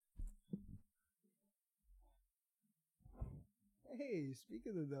Hey, speak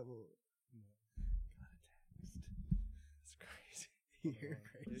of the devil. It's crazy. You're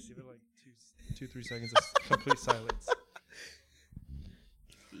crazy. Give it like 2-3 seconds of complete silence.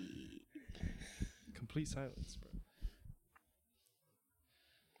 Complete silence,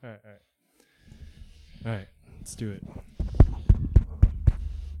 bro. All right. Let's do it.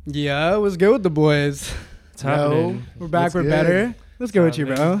 Yeah, what's good with the boys? It's happening. We're back. What's We're good? better. Let's go with you,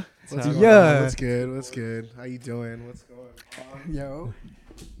 bro. What's happening? Yeah. What's good? What's good? How you doing? What's going on? Yo,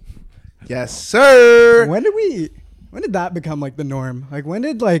 Yes, sir. when did that become like the norm? Like when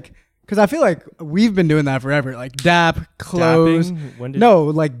did because I feel like we've been doing that forever. Like dap, close. Dapping? When did No,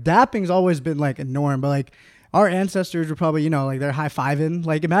 like dapping's always been like a norm, but like our ancestors were probably, like they're high fiving.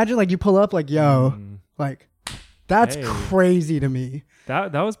 Like imagine like you pull up like, yo, like that's Hey. crazy to me.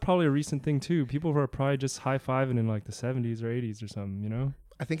 That was probably a recent thing too. People were probably just high fiving in like the 70s or 80s or something, you know?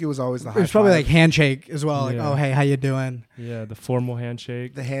 I think it was always the It high was probably five. like handshake as well. Like, Yeah. oh hey, how you doing? Yeah, the formal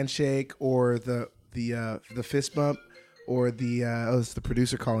handshake. the handshake or the fist bump or it's the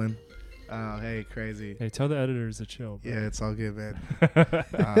producer calling. Oh, hey, crazy. Hey, tell the editors to chill, bro. Yeah, it's all good, man.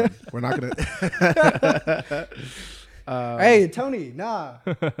 We're not gonna. Hey Tony, nah,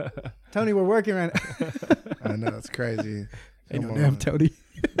 Tony, we're working right now. I know it's crazy. Ain't Come no damn on. Tony.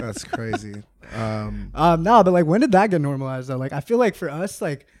 That's crazy. No, but like when did that get normalized though? Like I feel like for us,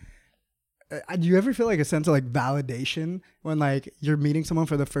 like do you ever feel like a sense of like validation when like you're meeting someone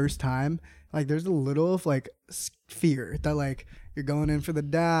for the first time? Like there's a little of like fear that like you're going in for the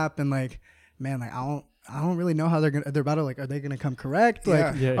dap and like, man, like I don't really know how they're about to like, are they gonna come correct?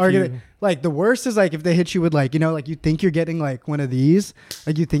 Like, Yeah, are gonna, like the worst is like if they hit you with like, like you think you're getting like one of these,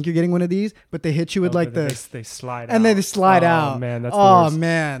 but they hit you with like they slide out. and then they slide out. Man, that's the oh worst.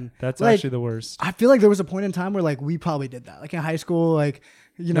 man, That's like, actually the worst. I feel like there was a point in time where like we probably did that, like in high school, like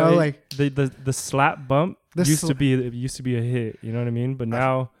like the slap bump used to be a hit. You know what I mean? But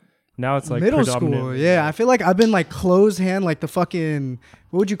now it's like middle school. predominantly- Yeah, I feel like I've been like closed hand, like the fucking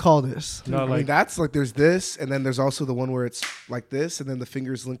what would you call this? No, I mean, like that's like there's this, and then there's also the one where it's like this, and then the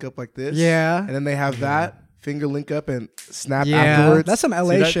fingers link up like this. Yeah, And then they have that finger link up and snap yeah, afterwards. that's some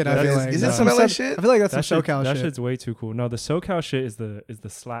LA that- shit. I that feel is- like is it That's some LA sub- shit? I feel like that's that some shit, SoCal that shit. shit's way too cool. No, the SoCal shit is the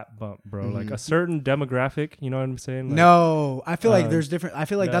slap bump, bro. Like Mm-hmm. a certain demographic. You know what I'm saying? Like, No, I feel like there's different. I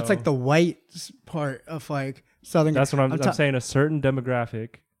feel like that's no. like the white part of like Southern. that's what I'm ta- saying. A certain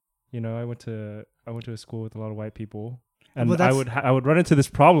demographic. You know, I went to a school with a lot of white people, and Well, I would run into this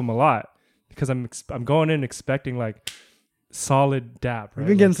problem a lot because I'm going in expecting like solid dap, right? We've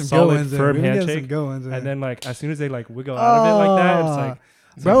been getting Like, some solid good ones. firm We've been getting handshake, some good ones. and then like as soon as they like wiggle out of it like that, it's like.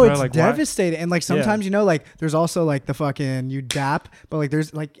 Bro, it's like, why- devastating. And like sometimes, like there's also like the fucking you dap, but like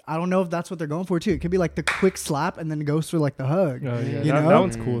there's like I don't know if that's what they're going for too. It could be like the quick slap and then it goes through like the hug. Oh, yeah. You that know?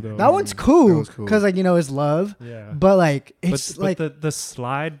 one's cool though. That one's cool That was cool. because like it's love. Yeah. But like it's but like the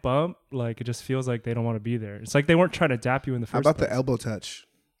slide bump, like it just feels like they don't want to be there. It's like they weren't trying to dap you in the How first about place. the elbow touch?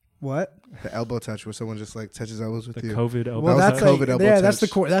 what? The elbow touch where someone just like touches elbows with The you. COVID elbow. Well, That was that's the like COVID elbow that's the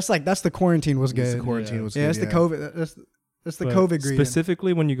touch. that's the quarantine was At least good. The quarantine Yeah. was Yeah, good. that's the COVID. That's the But COVID green.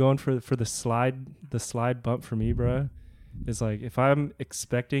 specifically when you go in for the slide bump for me, bruh, is like if I'm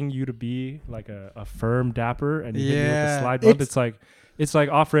expecting you to be like a firm dapper and you hit me with the Yeah. slide bump, it's like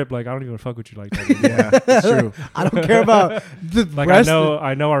off rip. Like I don't even fuck with you like that. Yeah, it's true. I don't care about the Like rest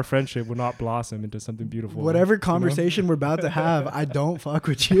I know our friendship will not blossom into something beautiful. whatever conversation we're about to have, I don't fuck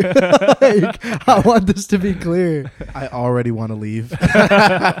with you. Like, I want this to be clear. I already want to leave.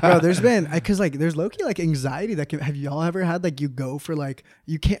 Bro, there's been because like there's low-key like anxiety that can have y'all ever had like you go for like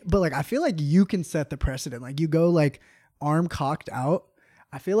you can't but like I feel like you can set the precedent. Like you go like arm cocked out.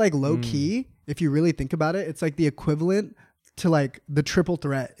 I feel like low-key, if you really think about it, it's like the equivalent to like the triple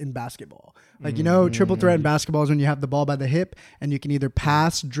threat in basketball. Like triple threat in basketball is when you have the ball by the hip and you can either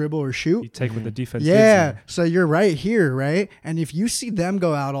pass, dribble, or shoot. You take what the defense Yeah, gives so you're right here, right? And if you see them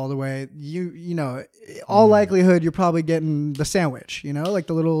go out all the way, you know, all likelihood you're probably getting the sandwich, like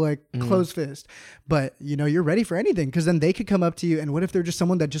the little like closed fist. But you're ready for anything because then they could come up to you, and what if they're just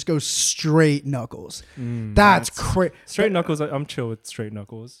someone that just goes straight knuckles? That's crazy. Straight knuckles. I'm chill with straight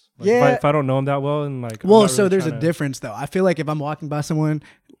knuckles. Like, Yeah. If I don't know them that well and like. I'm Well, not so really there's a trying to- difference though. I feel like if I'm walking by someone,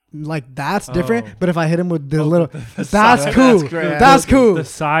 like that's different. Oh. But if I hit him with the little, that's side- cool. that's great. That's cool. The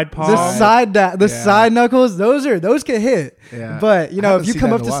side palm. The Yeah. side knuckles, those can hit. Yeah. But I if haven't you seen come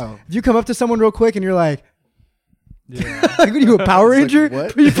that up in a to while. if you come up to someone real quick and you're like, Yeah. like what are you a Power Ranger?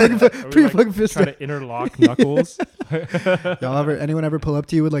 what? Put your fucking, Are put we, your like, fucking fist trying down. to interlock knuckles. Anyone ever pull up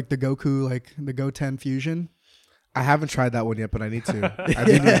to you with like the Goku, like the Go 10 fusion? I haven't tried that one yet, but I need to. I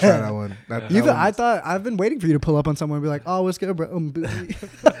do need to try that one. I've been waiting for you to pull up on someone and be like, oh, what's good, bro? Booty.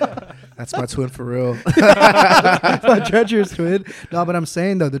 That's my twin for real. My treacherous twin. No, but I'm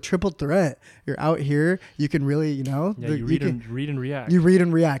saying though, the triple threat. You're out here. You can really, Yeah, you read and react. You read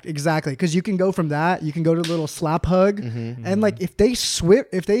and react exactly because you can go from that. You can go to a little slap hug, and like if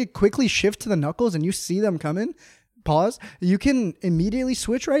they quickly shift to the knuckles and you see them coming, pause. You can immediately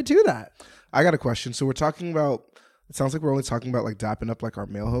switch right to that. I got a question. So we're talking about. It sounds like we're only talking about like dapping up like our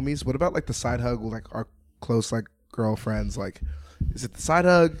male homies. What about like the side hug with like our close like girlfriends? Like, is it the side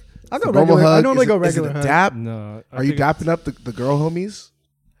hug? I'll go regular. I normally go regular Is it hug. the dap? No. Are you dapping up the girl homies?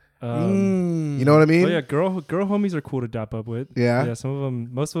 You know what I mean? Oh yeah, girl homies are cool to dap up with. Yeah. Yeah,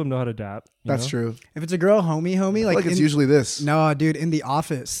 most of them know how to dap. That's true. If it's a girl homie, Like it's usually this. No, dude, in the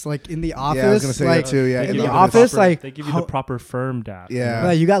office. Like in the office. Yeah, I was gonna say like, that too. Yeah, in the office, like they give you the proper firm dap. Yeah.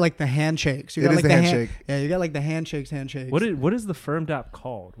 Like, you got like the handshakes. You It got is like the handshake. Yeah, you got like the handshakes. What is the firm dap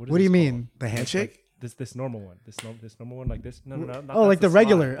called? What do you mean? The handshake? This normal one. This normal one like this. No. Not Oh, like the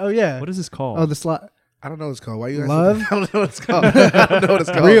regular. slide. Oh yeah. What is this called? Oh, the slot. I don't know what it's called. Why you guys? Love? I don't know what it's called. I don't know what it's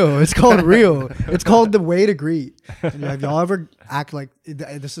called. Real. It's called real. It's called the way to greet. And have y'all ever act like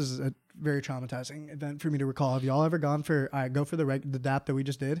this is a very traumatizing event for me to recall? Have y'all ever gone for go for the dap that we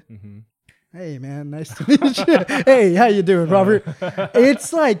just did? Mm-hmm. Hey man, nice to meet you. Hey, how you doing, Robert?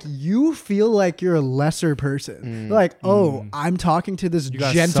 It's like you feel like you're a lesser person. Like, oh, I'm talking to this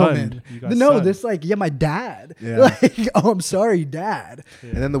gentleman. No, this like, yeah, my dad. Yeah. Like, oh, I'm sorry, dad.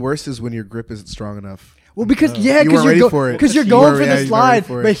 And then the worst is when your grip isn't strong enough. Well, because You weren't ready for it. because you're You going were- for yeah, the you weren't ready slide,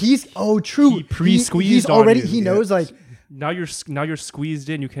 for it. but he's true. He pre-squeezed He's on already. you. He knows like. Now you're squeezed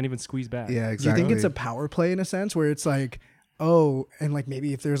in. You can't even squeeze back. Yeah, Do you exactly. think it's a power play in a sense where it's like, oh, and like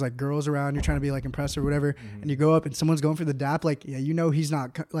maybe if there's like girls around, you're trying to be like impressed or whatever, and you go up and someone's going for the dap, like, yeah, you know, he's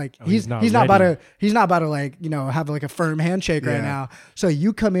not like he's not about to like, you know, have like a firm handshake right now. So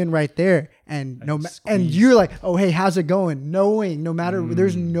you come in right there and and you're like, oh, hey, how's it going? Knowing no matter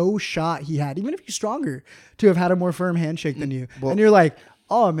there's no shot he had, even if he's stronger, to have had a more firm handshake than you, and you're like,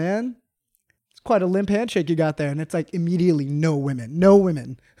 oh man, it's quite a limp handshake you got there, and it's like immediately no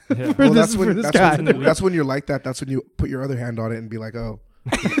women. Yeah. For this guy. That's when you're like that. That's when you put your other hand on it and be like, oh.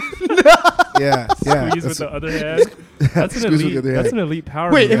 yeah. Squeeze with the other hand. That's an Squeeze with elite. the other That's hand. an elite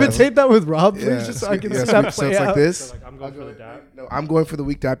power. Wait, move. imitate that with Rob, please, Yeah. just so I can Yeah, see that so play it's like out. this. So like I'm going for the dap. No, I'm going for the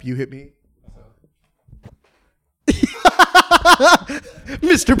weak dap. You hit me.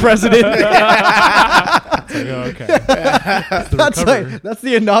 Mr. President. It's like, oh, okay. That's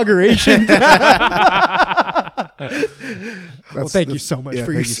the inauguration. Well, thank you so much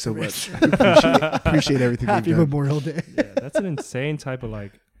for your thank you so service. much. Appreciate everything. Happy you've done. Memorial Day. Yeah, that's an insane type of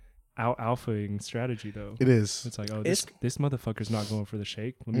like alphaing strategy though. It is. It's like, oh, this motherfucker's not going for the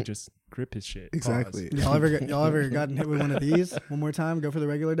shake. Let me just grip his shit. Exactly. Pause. Y'all ever gotten hit with one of these? One more time, go for the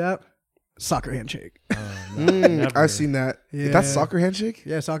regular dap. Soccer handshake. Never. I've seen that. Yeah. That's soccer handshake?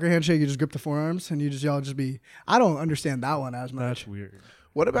 Yeah, soccer handshake. You just grip the forearms and y'all just be. I don't understand that one as much. That's weird.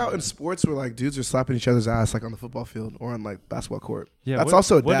 What about in sports where like dudes are slapping each other's ass like on the football field or on like basketball court? Yeah, that's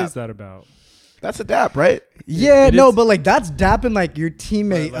also a dap. What is that about? That's a dap, right? Yeah, It no, is- but like that's dapping like your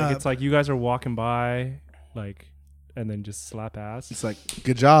teammate. Like it's like you guys are walking by, like, and then just slap ass. It's like,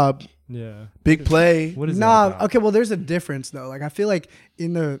 good job. Yeah. Big play. What is that Nah, about? okay, well, there's a difference though. Like, I feel like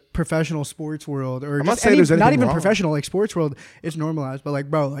in the professional sports world, or I'm not just saying there's not anything even wrong. professional, like sports world, it's normalized. But like,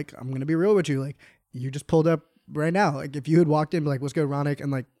 bro, like, I'm gonna be real with you. Like, you just pulled up right now. Like, if you had walked in, be like, "What's good, Ronick?"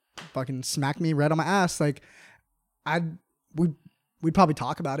 and like, fucking smack me right on my ass, like, we'd probably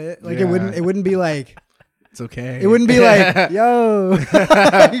talk about it. Like, Yeah. it wouldn't be like. It's okay. It wouldn't be like, yo,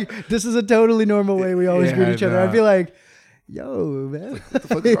 this is a totally normal way we always Yeah, greet each other. nah. I'd be like, yo, man, What the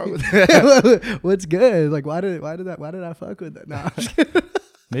fuck is wrong with that? what's good? Like, why did I fuck with that? Nah, I'm just kidding.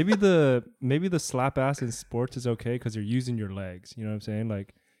 Maybe the slap ass in sports is okay because you're using your legs. You know what I'm saying?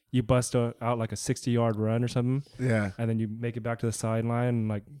 Like you bust out like a 60-yard run or something, Yeah. and then you make it back to the sideline, and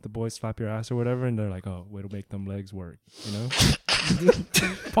like the boys slap your ass or whatever, and they're like, "Oh, way to make them legs work." You know?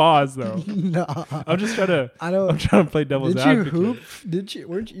 Pause though. No, I'm just trying to. I don't. I'm trying to play devil's Did you advocate. hoop? Did you?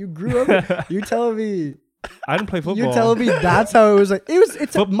 Weren't you grew up? You're telling me. I didn't play football. You're telling me that's how it was like.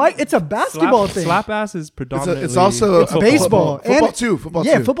 It's a basketball thing. Slap ass is predominantly. It's also It's baseball. Football And- too. Football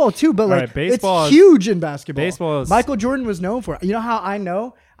Yeah, too. football too, but All like right, baseball it's is- huge in basketball. baseball is- Michael Jordan was known for it. You know how I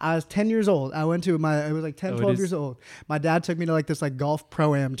know? I was 10 years old. I went to I was like 10, Oh, it 12 is- years old. My dad took me to like this like golf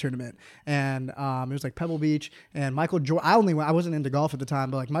pro-am tournament. And it was like Pebble Beach. And Michael Jordan, I wasn't into golf at the time,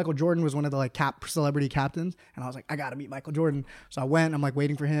 but like Michael Jordan was one of the like celebrity captains. And I was like, I got to meet Michael Jordan. So I went, I'm like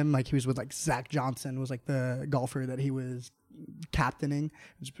waiting for him. Like he was with like Zach Johnson was like the golfer that he was captaining.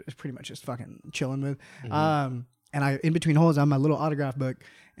 It was pretty much just fucking chilling with. And I, in between holes, I have my little autograph book,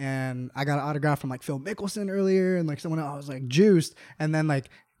 and I got an autograph from like Phil Mickelson earlier, and like someone else. I was like juiced, and then like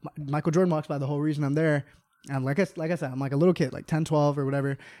Michael Jordan walks by. The whole reason I'm there. And like I said, I'm like a little kid, like 10, 12 or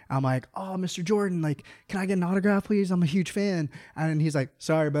whatever. I'm like, oh, Mr. Jordan, like, can I get an autograph, please? I'm a huge fan. And he's like,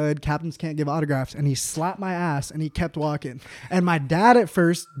 sorry, bud, captains can't give autographs. And he slapped my ass and he kept walking. And my dad at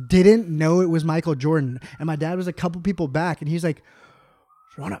first didn't know it was Michael Jordan. And my dad was a couple people back and he's like,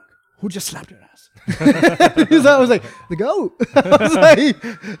 Ronak, who just slapped your ass? I was like, the GOAT. I was like,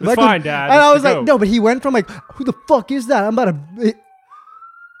 it's fine, Dad. And I was like, no, but he went from like, who the fuck is that? I'm about to...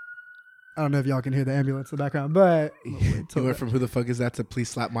 I don't know if y'all can hear the ambulance in the background, but you went from who the fuck is that to please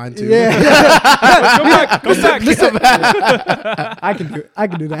slap mine too. Yeah. Go back. I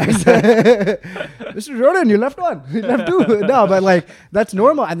can do that. Mr. Jordan, you left one. You left two. No, but like that's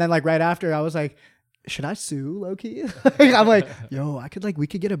normal. And then like right after I was like, should I sue low-key? I'm like, yo, we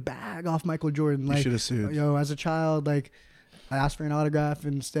could get a bag off Michael Jordan. Like, you should have sued. Yo, as a child, like I asked for an autograph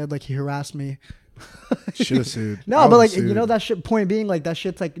and instead like he harassed me. Should have sued. No, but like you know that shit. Point being, like that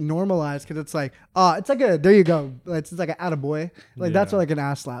shit's like normalized because it's like, it's like a there you go. It's like an attaboy. Like that's what like an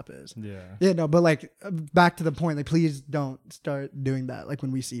ass slap is. Yeah. Yeah. No, but like back to the point. Like please don't start doing that. Like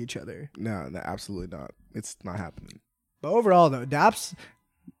when we see each other. No, absolutely not. It's not happening. But overall, though, daps,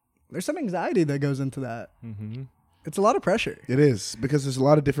 there's some anxiety that goes into that. Mm-hmm. It's a lot of pressure. It is because there's a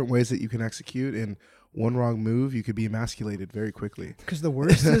lot of different ways that you can execute and. One wrong move, you could be emasculated very quickly. Because the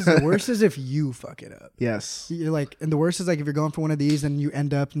worst is if you fuck it up. Yes. You're like, and the worst is like if you're going for one of these and you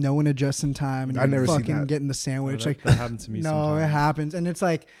end up no one adjusts in time and you're fucking getting the sandwich. That happens to me. No, sometimes. it happens, and it's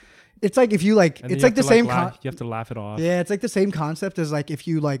like if you like, and it's like the same. you have to laugh it off. Yeah, it's like the same concept as like if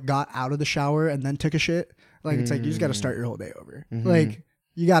you like got out of the shower and then took a shit. Like it's like you just got to start your whole day over. Mm-hmm. Like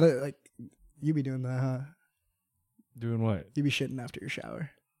you gotta like you be doing that, huh? Doing what? You be shitting after your shower.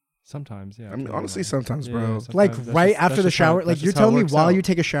 Sometimes, yeah. I mean, honestly, sometimes, bro. Sometimes. Like That's right just- after that's the just how- shower. that's Like just you're how it telling me works while out. you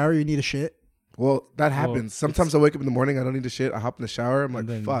take a shower, you need a shit. Well, that happens. Sometimes I wake up in the morning, I don't need to shit. I hop in the shower. I'm like,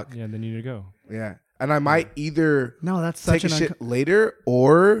 then, fuck. Yeah, then you need to go. Yeah. And I might either No, that's take such a an shit later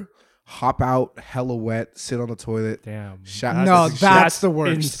or hop out hella wet, sit on the toilet. Damn. No, that's the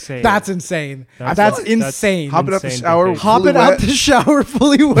worst. Insane. That's insane. That's That's like- insane. Hopping out the insane shower, behavior. Hopping fully out wet. the shower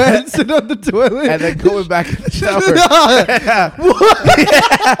fully wet, sit on the toilet, And then going back in the shower.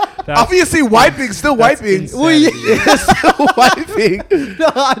 That's- Obviously, wiping, still that's wiping. insane. Well, yeah. Still wiping.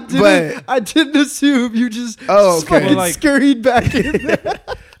 No, I didn't assume you just fucking Well, like- scurried back in there.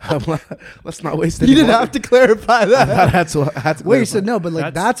 Let's not waste You any didn't more. have to clarify I that. had to Wait, so clarify. no, but like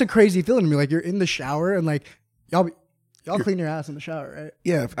That's- that's a crazy feeling to me. Like you're in the shower and like y'all clean your ass in the shower, right?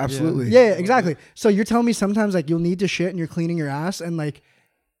 Yeah, absolutely. Yeah, exactly. So you're telling me sometimes like you'll need to shit and you're cleaning your ass and like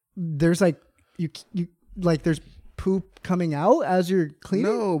there's like you like there's poop coming out as you're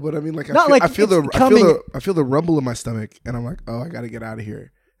cleaning. No, but I mean, like, Not like I feel it's coming- I feel the rumble in my stomach, and I'm like, oh, I got to get out of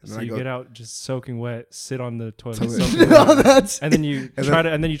here. And So then I you go, get out just soking wet, sit on the toilet, Toilet. soaking No, wet, that's and then you And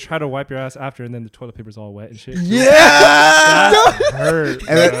try to wipe your ass after, and then the toilet paper's all wet and shit. yeah. That hurt.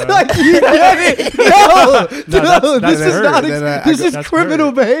 And then- bro. Like you did it. No, that's this is hurt. not. Then I This go- is That's criminal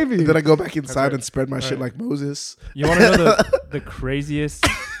hurt. behavior. then I go back inside Okay. and spread my shit like Moses. You want to know the craziest?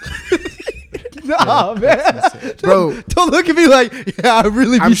 Nah, man. Bro. Don't look at me like, yeah, I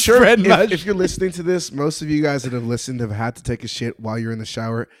really be I'm sure spreading my if you're listening to this, most of you guys that have listened have had to take a shit while you're in the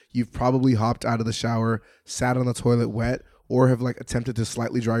shower. You've probably hopped out of the shower, sat on the toilet wet, or have like attempted to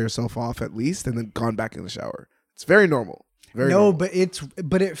slightly dry yourself off at least, and then gone back in the shower. It's very normal. Very No, normal.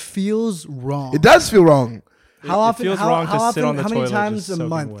 but it feels wrong. It does feel wrong. How It often? feels how, wrong how to often? sit on the how many toilet times just a soaking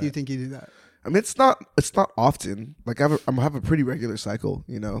month do you wet. think you do that? I mean, it's not often. Like I have a pretty regular cycle,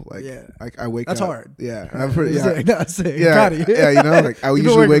 you know. Like Yeah. like I wake That's up. hard. Yeah, I'm pretty, yeah, Sick. No, sick. yeah, Proud of you. yeah. You know, like I You've been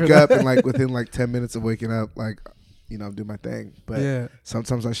usually working wake for up that. and like within like 10 minutes of waking up, like you know, I'm doing my thing. But Yeah.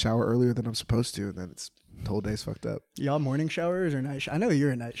 sometimes I shower earlier than I'm supposed to, and then it's the whole day's fucked up. Y'all morning showers or night? I know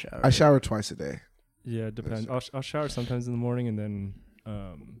you're a night shower. I shower twice a day. Yeah, it depends. I'll shower sometimes in the morning, and then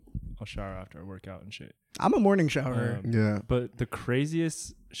I'll shower after I work out and shit. I'm a morning shower. Yeah. But the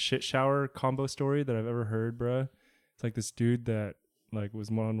craziest shit shower combo story that I've ever heard, bruh, it's like this dude that like was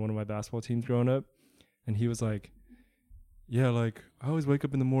on one of my basketball teams growing up, and he was like, yeah, like I always wake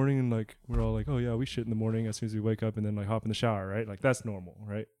up in the morning and like we're all like, oh yeah, we shit in the morning as soon as we wake up and then like hop in the shower, right? Like that's normal,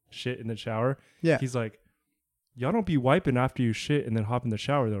 right? Shit in the shower. Yeah. He's like, y'all don't be wiping after you shit and then hop in the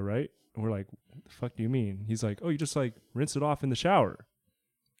shower though, right? And we're like, what the fuck do you mean? He's like, oh, you just like rinse it off in the shower.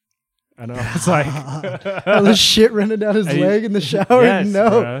 And I was like, All the shit running down his And he- leg in the shower. yes, No.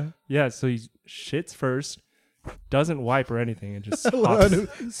 bruh. Yeah, so he shits first, doesn't wipe or anything, and just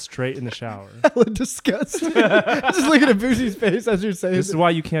hops straight in the shower. Hella disgusting. Just looking at Boosie's face as you're saying This is it. why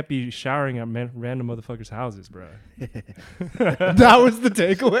you can't be showering at random motherfuckers' houses, bro. That was the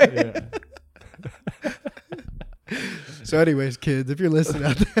takeaway. Yeah. So, anyways, kids, if you're listening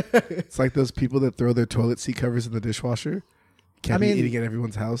out there, It's like those people that throw their toilet seat covers in the dishwasher. Can't be eating at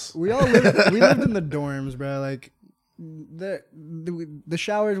everyone's house. we lived in the dorms, bro. Like the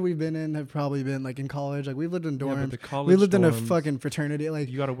showers we've been in have probably been like in college. Like we've lived in Yeah, but dorms. the college We lived in a dorms, fucking fraternity. Like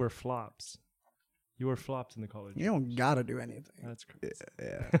You gotta wear flops. You wear flops in the college. you don't gotta do anything. That's crazy.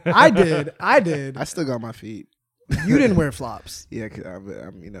 Yeah. I did. I still got my feet. You didn't wear flops. Yeah, cause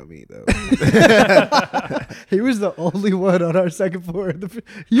I'm you know me though. He was the only one on our second floor.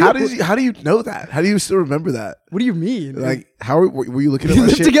 How do you know that? How do you still remember that? What do you mean? Like, how were you looking at we my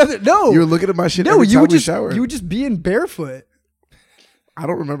lived shit? together. No, You were looking at my shit no. every You time would we just showered. you would just be in barefoot. I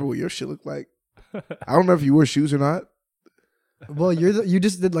don't remember what your shit looked like. I don't remember if you wore shoes or not. Well, you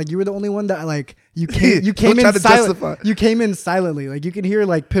just did like you were the only one that like you came Don't try in to silent. justify. You came in silently. Like you could hear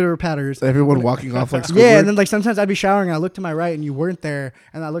like pitter patters. Everyone walking off like Squidward. Yeah, and then like sometimes I'd be showering and I look to my right and you weren't there,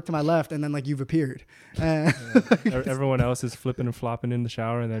 and I look to my left and then like you've appeared. Everyone else is flipping and flopping in the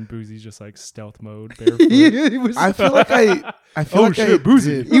shower, and then Boozy's just like stealth mode. Barefoot. he was I feel like I feel Oh, like shit,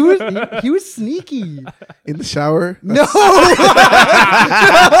 Boozy. he was sneaky. in the shower. No, no,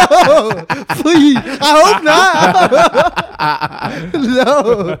 please. I hope not.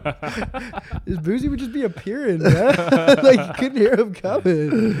 No, his Boozy would just be appearing, man. Like you couldn't hear him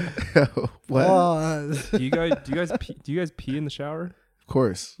coming. What? Oh, do you guys pee in the shower? Of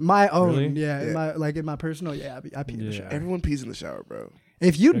course. my own, Really? yeah. Yeah. In my personal, yeah. I pee in the Yeah. shower. Everyone pees in the shower, bro.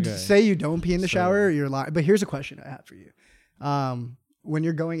 If you Okay. say you don't pee in the So- shower, you're lying. But here's a question I have for you. When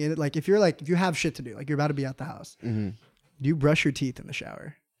you're going in, like if you have shit to do, like you're about to be at the house, Mm-hmm. do you brush your teeth in the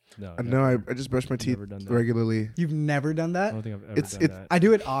shower? No. No, I just brush my teeth Never done that. regularly. You've never done I that? don't think I've ever It's- done it's- that. I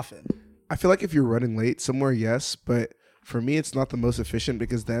do it often. I feel like if you're running late somewhere, yes, but for me, it's not the most efficient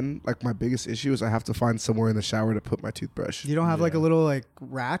because then, like, my biggest issue is I have to find somewhere in the shower to put my toothbrush. You don't have like a Yeah. little like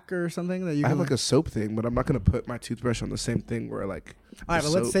rack or something that you I can have like a soap thing, but I'm not gonna put my toothbrush on the same thing where like. all right,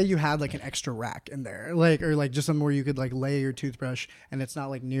 there's but let's soap. say you had like an extra rack in there, like or like just somewhere you could like lay your toothbrush and it's not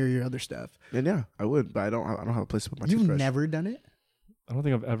like near your other stuff. And yeah, I would, but I don't have a place to put my You've toothbrush. never done it? I don't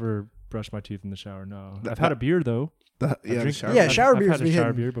think I've ever brushed my teeth in the shower. No, That- I've had a beer though. Yeah, the drink- shower. Yeah, I've- shower I've beers had a be shower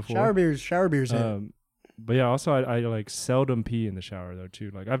hidden. beer before. Shower beers hidden. But yeah, also I like seldom pee in the shower though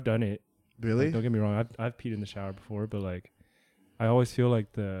too. Like I've done it. Really? Like, don't get me wrong. I've peed in the shower before, but like I always feel like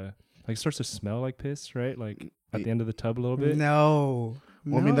it starts to smell like piss, right? Like at the end of the tub a little bit. No.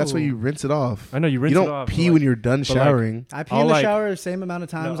 Well, I mean, that's why you rinse it off. I know you rinse You it don't off. pee but, when like, you're done like, showering. I pee I'll in the like- shower the same amount of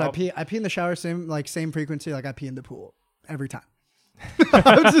times. No, I pee in the shower same frequency like I pee in the pool every time.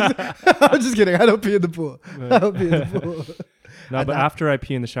 I'm just kidding. I don't pee in the pool. I don't pee in the pool. No, but after I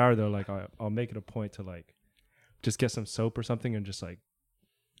pee in the shower though, like I'll make it a point to like just get some soap or something and just like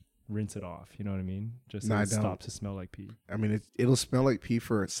rinse it off. You know what I mean? Just so No, I it don't. stops to smell like pee. I mean, it'll smell like pee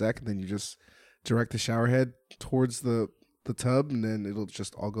for a sec, and then you just direct the shower head towards the tub, and then it'll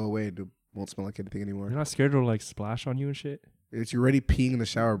just all go away, and it won't smell like anything anymore. You're not scared it'll like splash on you and shit? You're already peeing in the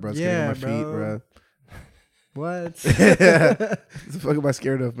shower, bro. It's Yeah, getting on my feet, bro. What? What the fuck am I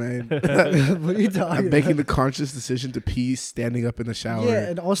scared of, man? What are you talking I'm making the about? conscious decision to pee standing up in the shower. Yeah,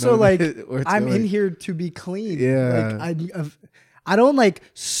 and also No, like where it's I'm going. in here to be clean. Yeah. Like I don't like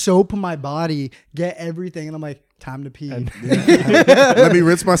soap my body, get everything, and I'm like, time to pee. And- Let me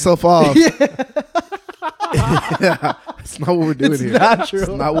rinse myself off. Yeah. It's not what we're doing It's here. natural.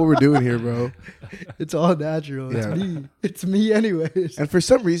 It's not what we're doing here, bro. It's all natural. Yeah. It's me. It's me anyways. And for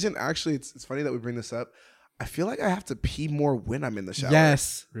some reason, actually, it's funny that we bring this up. I feel like I have to pee more when I'm in the shower.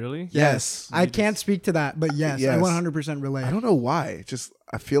 Yes. Really? Yes. I can't speak to that, but yes, I Yes. 100% relate. I don't know why. Just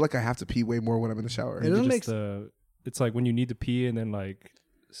I feel like I have to pee way more when I'm in the shower. It doesn't make It's like when you need to pee and then like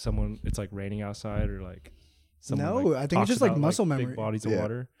it's like raining outside or like someone No, like, I think it's talks just, like, about, muscle big memory. bodies of Yeah.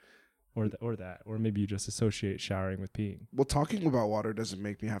 water or maybe you just associate showering with peeing. Well, talking about water doesn't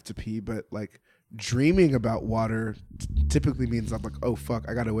make me have to pee, but like dreaming about water typically means I'm like, oh fuck,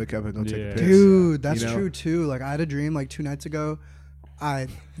 I gotta wake up and go take Yeah. a piss. Dude, that's You know? true too. Like I had a dream like 2 nights ago. I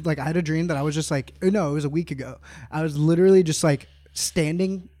had a dream that I was just like, no, it was a week ago. I was literally just like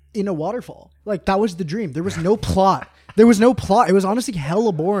standing in a waterfall. Like that was the dream. There was no plot. It was honestly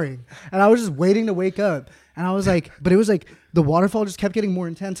hella boring. And I was just waiting to wake up. And I was like, but it was like the waterfall just kept getting more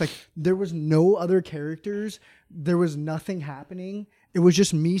intense. Like there was no other characters. There was nothing happening. It was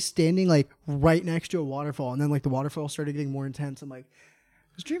just me standing like right next to a waterfall. And then like the waterfall started getting more intense. I'm like,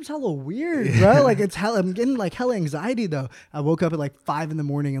 this dream's hella weird, bro. Like I'm getting like hella anxiety though. I woke up at like 5 a.m.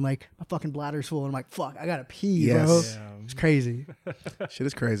 and like my fucking bladder's full and I'm like, fuck, I gotta pee, Yes. bro. Yeah. It's crazy. Shit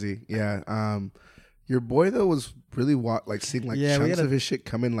is crazy. Yeah. Your boy though was really seeing like Yeah, we chunks had a- of his shit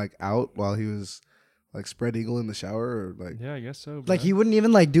coming like out while he was Like spread eagle in the shower, or like Yeah, I guess so. Like bruh. he wouldn't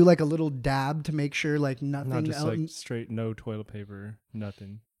even like do like a little dab to make sure like nothing. not just else. like straight no toilet paper,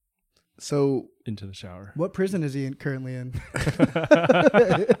 nothing so. into the shower. What prison is he currently in?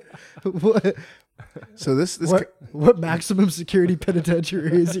 This what maximum security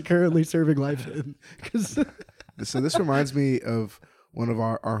penitentiary is he currently serving life in? 'Cause so this reminds me of one of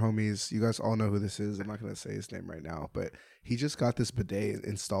our homies. You guys all know who this is. I'm not gonna say his name right now, but he just got this bidet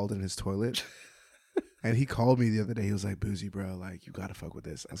installed in his toilet. And he called me the other day. He was like, "Boozy, bro, like you gotta fuck with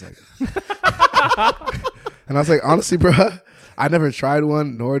this." I was like, and I was like, honestly, bro, I never tried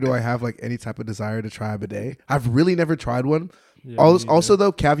one, nor do I have like any type of desire to try a bidet. I've really never tried one. Yeah, Also,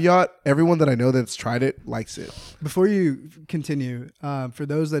 though, caveat: everyone that I know that's tried it likes it. before you continue, for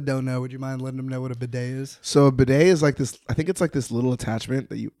those that don't know, would you mind letting them know what a bidet is? So a bidet is like this. I think it's like this little attachment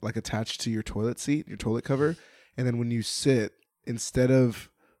that you like attach to your toilet seat, your toilet cover, and then when you sit, instead of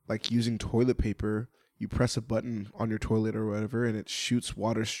like using toilet paper, you press a button on your toilet or whatever, and it shoots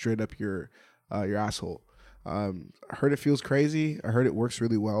water straight up your asshole. I heard it feels crazy. I heard it works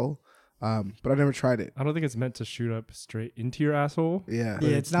really well, but I've never tried it. I don't think it's meant to shoot up straight into your asshole. Yeah,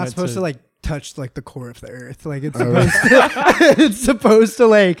 Yeah, it's not meant supposed to like touch like the core of the earth. Like it's Oh, supposed to, it's supposed to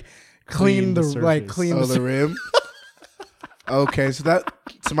like clean Clean the the like surface. clean Oh, the the rim. Okay, so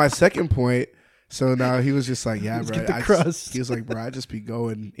to my second point. So now he was just like, yeah, Let's bro. get the crust. He was like, bro, I just be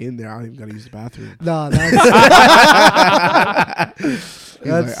going in there. I don't even gotta use the bathroom. No, He's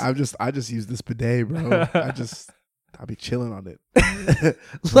like, I just use this bidet, bro. I'll be chilling on it.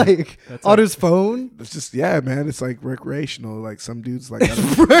 like That's on like- his phone. It's just man. It's like recreational. Like some dudes like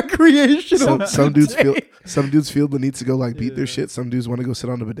Recreational. some dudes feel bidet. the need to go like beat their Yeah. shit. Some dudes want to go sit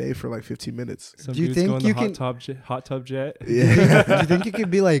on the bidet for like 15 minutes. Some Do you dudes think go in you the hot tub jet? Yeah, Do you think it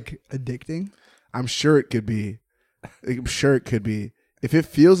could be like addicting? I'm sure it could be. I'm sure it could be. If it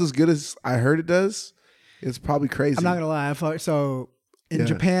feels as good as I heard it does, it's probably crazy. I'm not gonna lie. So in Yeah.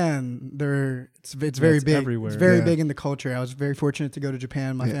 Japan, it's very it's big. everywhere. It's very Yeah. big in the culture. I was very fortunate to go to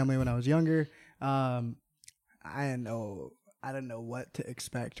Japan. My Yeah. family when I was younger. I didn't know what to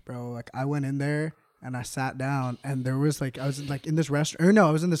expect, bro. Like I went in there and I sat down and there was like I was like in this restaurant. Or no,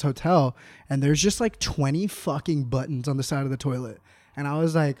 I was in this hotel and there's just like 20 fucking buttons on the side of the toilet, and I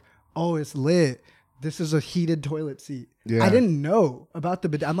was like, oh, it's lit. This is a heated toilet seat. Yeah. I didn't know about the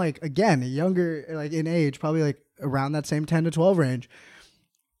bidet. I'm like, again, younger, like in age, probably like around that same 10 to 12 range.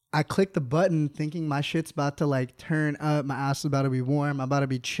 I clicked the button thinking my shit's about to like turn up. My ass is about to be warm. I'm about to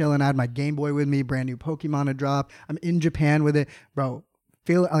be chilling. I had my Game Boy with me. Brand new Pokemon to drop. I'm in Japan with it. Bro,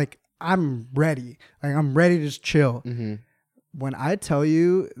 feel like I'm ready. Like I'm ready to just chill. Mm-hmm. When I tell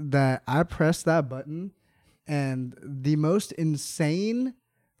you that I pressed that button and the most insane,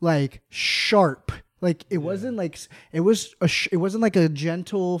 like sharp, like it wasn't like it wasn't like a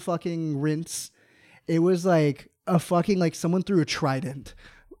gentle fucking rinse. It was like a fucking like someone threw a trident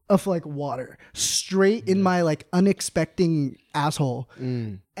of like water straight in my like unexpected asshole.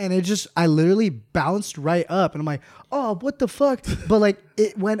 And it just, I literally bounced right up and I'm like, oh, what the fuck? But like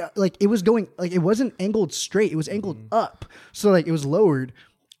it went, like it was going, like it wasn't angled straight. It was angled up. So like it was lowered.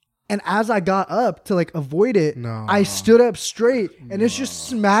 And as I got up to like avoid it, No. I stood up straight and it's just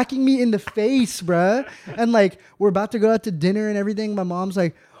smacking me in the face, bruh. And like, we're about to go out to dinner and everything. My mom's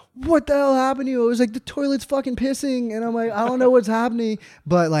like, what the hell happened to you? It was like, the toilet's fucking pissing. And I'm like, I don't know what's happening.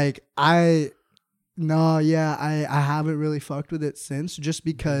 But like, I haven't really fucked with it since just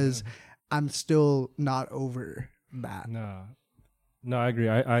because I'm still not over that. No, I agree.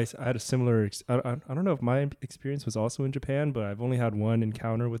 I had a similar. I don't know if my experience was also in Japan, but I've only had one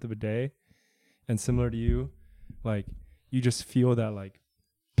encounter with a bidet, and similar to you, like you just feel that like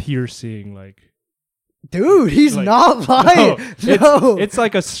piercing, like Dude, he's like, not lying. No. it's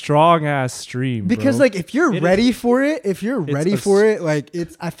like a strong ass stream. Because bro. like if you're It ready for it, like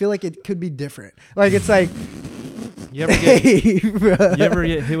it's, I feel like it could be different. Like it's like, you ever get hey, bro. you ever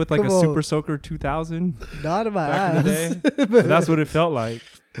get hit with like Come a on. Super Soaker 2000 Not in my back in the ass. day? So that's what it felt like.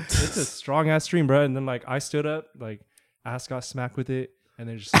 It's a strong ass stream, bro. And then like I stood up, like ass got smacked with it, and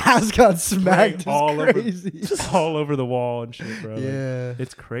then just Ass got smacked. all Crazy. all over the wall and shit, bro. Like, Yeah.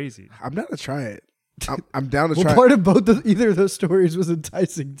 it's crazy. I'm down to try it. I'm down to What try. part of either of those stories was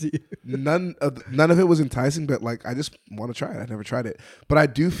enticing to you? None of it was enticing, but like I just want to try it. I never tried it, but I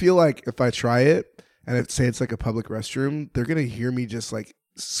do feel like if I try it and say it's like a public restroom, they're gonna hear me just like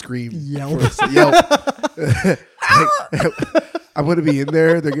scream, Yelp. yelp. I'm gonna be in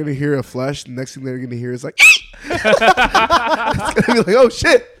there. They're gonna hear a flush. The next thing they're gonna hear is like, it's gonna be like, oh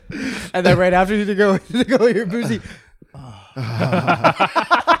shit. And then right after you go here, Boozy.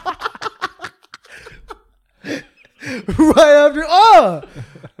 Right after,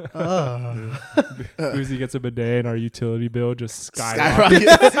 Boozy gets a bidet and our utility bill just skyrockets.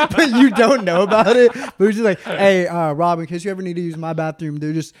 Skyrocket. But you don't know about it. Boozy's like, hey, Rob, in case you ever need to use my bathroom,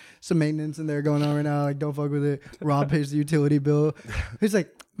 there's just some maintenance in there going on right now. Like, don't fuck with it. Rob pays the utility bill. He's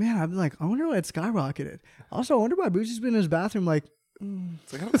like, man, I'm like, I wonder why it skyrocketed. Also, I wonder why Boozy's been in his bathroom like.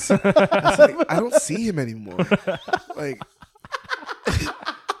 It's like, I don't see him anymore. Like,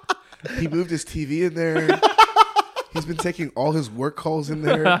 he moved his TV in there. He's been taking all his work calls in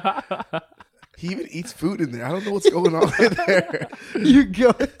there. He even eats food in there. I don't know what's going on in there. You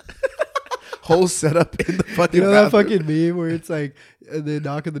go. Whole setup in the fucking You know that bathroom. fucking meme where it's like they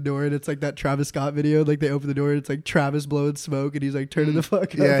knock on the door and it's like that Travis Scott video. Like they open the door and it's like Travis blowing smoke and he's like turning the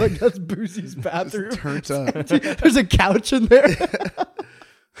fuck Yeah. up. Like that's Boozy's bathroom. Turns up. There's a couch in there.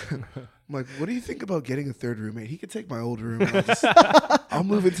 I'm like, what do you think about getting a third roommate? He could take my old room. I'll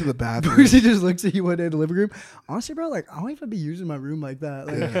move into the bathroom. Boozy just looks at you one day in the living room. Honestly, bro, like I don't even be using my room like that.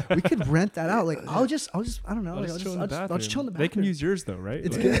 Like we could rent that out. Like I'll just I don't know. I'll like, just chill in the I'll just chill in the bathroom. They can use yours though, right?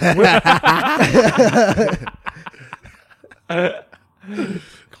 It's Like,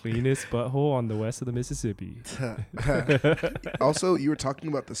 cleanest butthole on the west of the Mississippi. Also, you were talking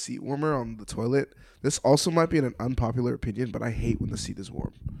about the seat warmer on the toilet. This also might be an unpopular opinion, but I hate when the seat is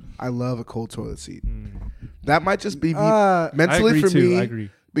warm. I love a cold toilet seat. That might just be me mentally for me. I agree.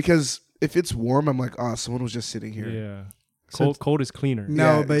 Because if it's warm, I'm like, oh, someone was just sitting here. Yeah. So Cold is cleaner.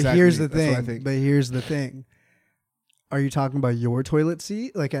 No, Yeah, but exactly. here's the That's what I thing. think. But here's the thing. Are you talking about your toilet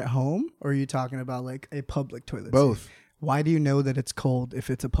seat, like at home, or are you talking about like a public toilet seat? Both. Why do you know that it's cold if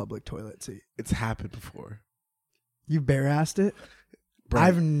it's a public toilet seat? It's happened before. You bare-assed it? Bro,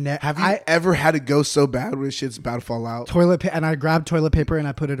 I've never. have you ever had it go so bad when shit's about to fall out? And I grabbed toilet paper and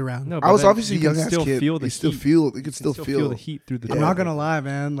I put it around. No, I was then obviously a you can young ass still kid. Feel the you still heat. feel. You can You can still feel the heat through the I'm toilet. not gonna lie,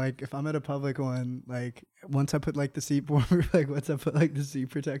 man. Like if I'm at a public one, like once I put like the seat warmer, like once I put like the seat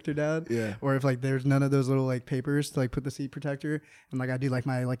protector down, Yeah. or if like there's none of those little like papers to like put the seat protector, and like I do like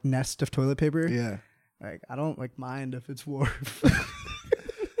my like nest of toilet paper. Yeah. Like I don't like mind if it's warm.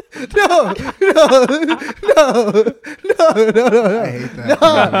 No. I hate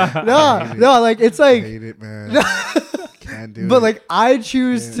that. No. Like it's I like, hate it, man. Can't do it. but like I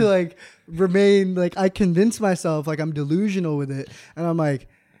choose to like remain like I convince myself like I'm delusional with it, and I'm like,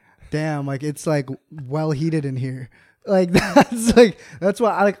 damn, like it's like well heated in here. Like that's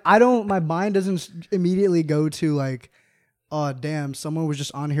why I don't. My mind doesn't immediately go to like, oh damn, someone was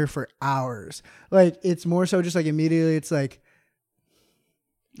just on here for hours. Like it's more so just like immediately it's like.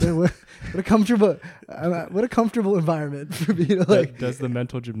 What a comfortable environment for me to like. Does the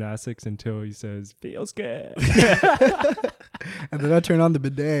mental gymnastics until he says feels good. And then I turn on the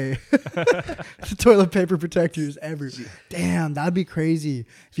bidet. The toilet paper protectors everywhere. Damn, that'd be crazy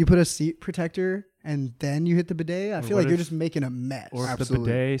if you put a seat protector and then you hit the bidet. I feel like you're just making a mess. Or if the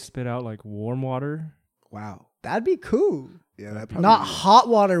Absolutely. bidet spit out like warm water. Wow. That'd be cool. Yeah, that probably Not hot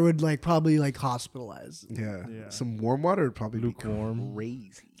water would like probably like hospitalize. Yeah. Yeah. Some warm water would probably Lukewarm. be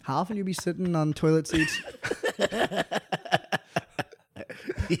crazy. How often you be sitting on toilet seats?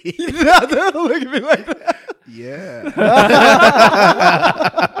 Look at me like that. Yeah.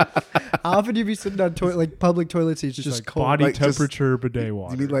 How often you be sitting on like public toilet seats just Like cold? body Like, just- temperature bidet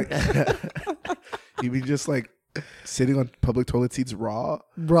water. You mean like you mean just like sitting on public toilet seats raw?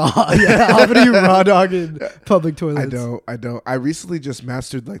 Raw. Yeah. How often are you raw dogging public toilets? I don't. I recently just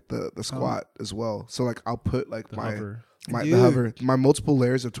mastered like the squat as well. So like I'll put like The my hover. the hover, my multiple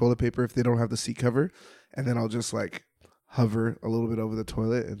layers of toilet paper if they don't have the seat cover, and then I'll just like hover a little bit over the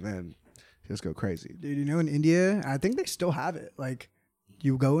toilet and then just go crazy. Dude, you know, in India, I think they still have it. Like,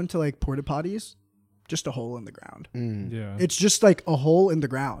 you go into like porta potties, just a hole in the ground. Yeah. It's just like a hole in the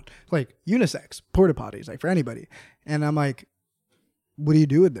ground, like unisex porta potties, like for anybody. And I'm like, what do you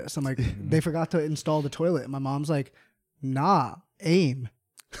do with this? I'm like, they forgot to install the toilet. And my mom's like, nah, aim.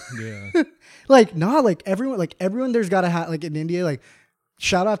 Yeah. Like, nah, like everyone there's got to have, like in India, like,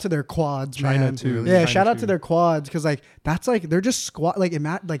 shout out to their quads, China man. too. Yeah, China shout out too. to their quads because like that's like they're just squat like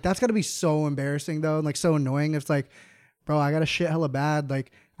like that's got to be so embarrassing though and like so annoying. It's like, bro, I got a shit hella bad.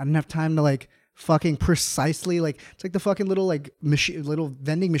 Like I didn't have time to like fucking precisely like it's like the fucking little like machine, little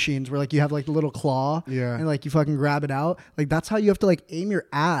vending machines where like you have like the little claw and like you fucking grab it out. Like that's how you have to like aim your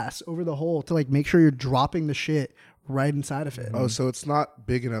ass over the hole to like make sure you're dropping the shit right inside of it. Oh, so it's not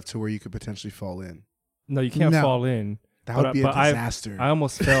big enough to where you could potentially fall in. No, you can't No. fall in. That would be a But disaster. I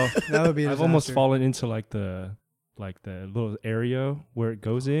almost fell. That would be. I've almost fallen into like the little area where it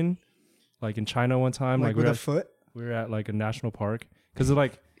goes in, like in China one time. like we with were a foot. we were at like a national park because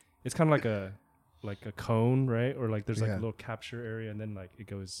it's kind of like a cone, right? Or like there's like Yeah. a little capture area, and then like it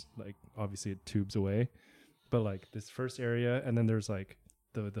goes like obviously it tubes away, but like this first area, and then there's like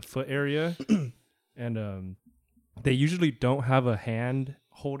the foot area, and and they usually don't have a hand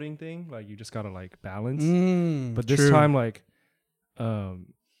holding thing. Like you just gotta like balance. But this time, like,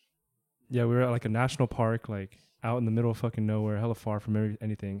 yeah, we were at like a national park, like out in the middle of fucking nowhere, hella far from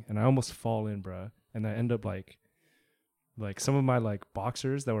anything, and I almost fall in, bruh. And I end up like some of my like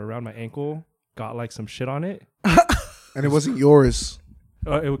boxers that were around my ankle got like some shit on it, and it wasn't yours.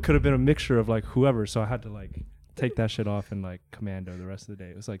 It could have been a mixture of like whoever. So I had to like take that shit off and like commando the rest of the day.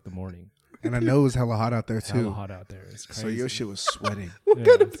 It was like the morning. And I know it was hella hot out there It's hella too. hot out there. It's crazy. So your shit was sweating. What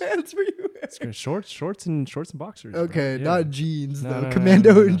kind of pants were you wearing? It's good. Shorts and boxers. Okay, bro. Yeah. not jeans though. No,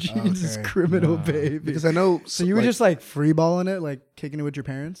 Commando no. and jeans is Okay. criminal, No. baby. Because I know. So you were just like free balling it, like kicking it with your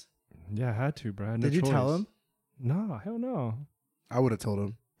parents? Yeah, I had to, bro. I had no Did you tell choice. them? No, hell no. I would have told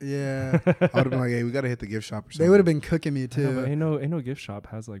him. Yeah. I would have been like, hey, we gotta hit the gift shop or something. They would have been cooking me I know, but too. ain't no gift shop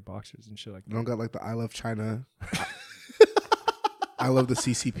has like boxers and shit like They that. don't got like the I love China. I love the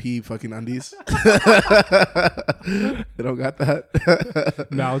CCP fucking undies. They don't got that.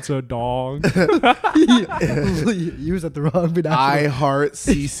 Now it's a dog. You was at the wrong but I heart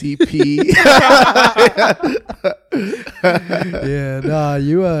CCP. yeah, nah,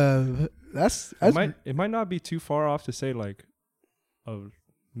 you that's It might not be too far off to say like,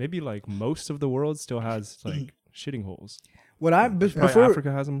 maybe like most of the world still has like shitting holes. what I Probably before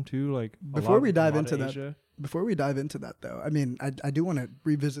Africa has them too. Like before we dive a lot into of that, Asia. before we dive into that though, I mean, I do want to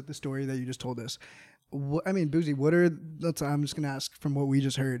revisit the story that you just told us. I mean, Boozy, I'm just going to ask from what we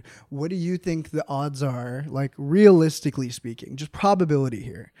just heard. What do you think the odds are, like realistically speaking, just probability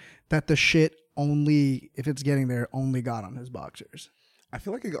here, that the shit only, if it's getting there, only got on his boxers? I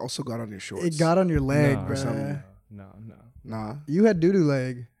feel like it also got on your shorts. It got on your leg, No, bruh. No. Nah. You had doo-doo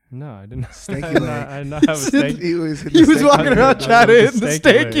leg. No, I didn't. Stanky I did leg. I did not have a stanky. He was, He was walking around I trying to hit love the the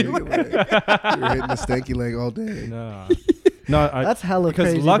stanky stanky leg. You were hitting the stanky leg all day. No, That's hella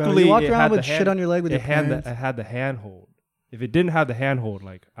because crazy, luckily bro. You walked it around had with the shit hand- on your leg with your it had parents. it had the handhold. If it didn't have the handhold,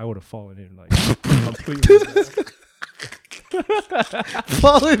 like I would have fallen in like completely.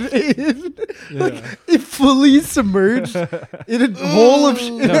 Fallen in. Like, Yeah. it fully submerged in a hole of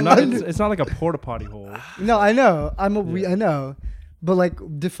shit. No, it's not like a porta potty hole. No, I know. I Yeah. know. But like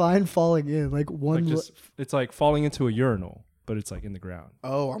define falling in. Like one Like it's like falling into a urinal, but it's like in the ground.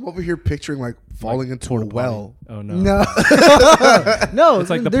 Oh, I'm over here picturing like falling Like into a porta potty. well. Oh no. No. No, It's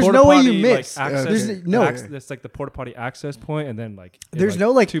like the there's porta no way potty, you mix. Like, access, There's no it's like the porta potty access point, and then like it, There's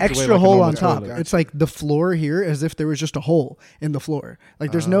no like tubes away extra like a hole normal on top. toilet. Gotcha. It's like the floor here as if there was just a hole in the floor.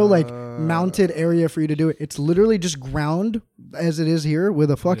 Like there's no like mounted area for you to do it. It's literally just ground as it is here with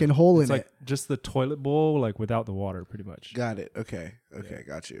a fucking hole It's in like it. just the toilet bowl, like without the water, pretty much. Got it. Okay.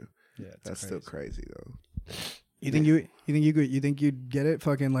 Got you. Yeah, it's That's still crazy though. You think you'd get it?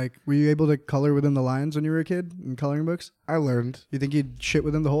 Fucking like, were you able to color within the lines when you were a kid in coloring books? I learned. You think you'd shit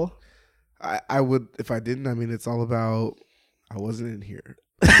within the hole? I would if I didn't. I mean, it's all about. I wasn't in here.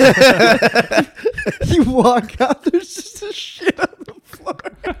 You walk out, there's just a shit on the floor.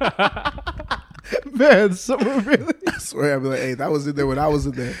 Man, someone really. I swear, I'd be like, hey, that was in there when I was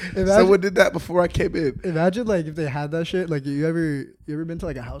in there. Imagine- Someone did that before I came in. Imagine like if they had that shit. Like you ever been to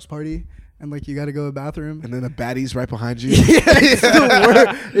like a house party and like you got to go to the bathroom? And then a baddie's right behind you.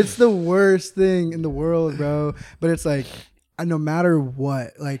 Yeah, it's the worst thing in the world, bro. But it's like, no matter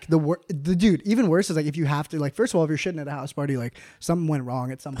what, like the dude, even worse is like if you have to, like, first of all, if you're shitting at a house party, like something went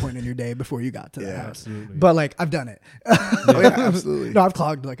wrong at some point in your day before you got to the Yeah, house. absolutely. But like I've done it. Oh, yeah, absolutely. No, I've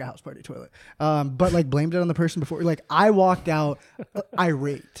clogged like a house party toilet. But like blamed it on the person before. Like I walked out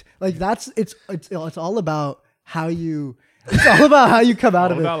irate. Like it's all about how you. It's all about how you come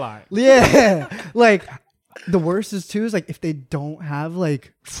out All of it. about lying. Yeah, like the worst is too is like if they don't have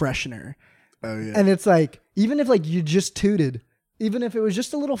like freshener, Oh yeah. and it's like even if like you just tooted, even if it was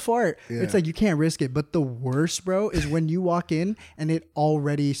just a little fart, it's Yeah. like you can't risk it. But the worst, bro, is when you walk in and it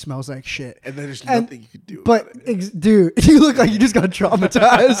already smells like shit. And then there's And- nothing you can do. But about it. dude, you look like you just got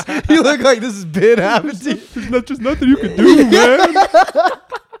traumatized. You look like this has been happening to you. There's not just nothing you can do, man.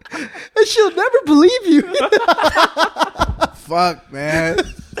 And she'll never believe you. Fuck, man.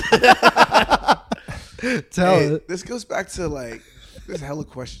 Tell Hey, it. this goes back to like there's hella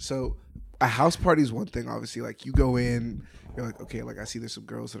questions. So a house party is one thing, obviously. Like you go in, you're like, okay, like I see there's some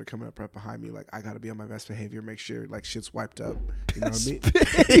girls that are coming up right behind me. Like I gotta be on my best behavior, make sure like shit's wiped up. You know what I mean?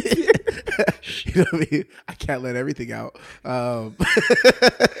 You know what I mean? I can't let everything out. But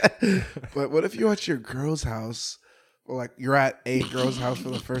what if you're at your girl's house, or like you're at a girl's house for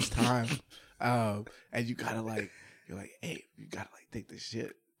the first time, and you gotta like you're like, hey, you gotta like take this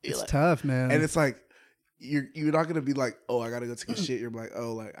shit. You're It's like, tough, man. and it's like you're not gonna be like, oh, I gotta go take a shit. You're like,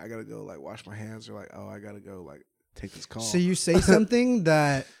 oh, like I gotta go like wash my hands, or like, oh, I gotta go like take this call. So you say something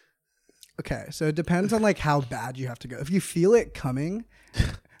that Okay, so it depends on like how bad you have to go. If you feel it coming,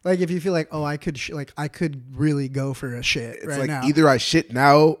 like if you feel like, oh, I could really go for a shit It's right like now. either I shit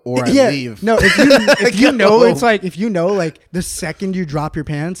now or I Yeah, leave. no, if you know, Go. it's like if you know, like the second you drop your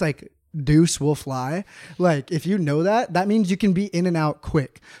pants, like deuce will fly. Like if you know that means you can be in and out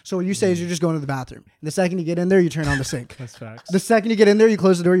quick. So what you say is you're just going to the bathroom. The second you get in there, you turn on the sink. That's facts. The second you get in there, you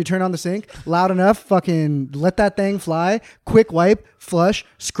close the door, you turn on the sink, loud enough, fucking let that thing fly, quick wipe, flush,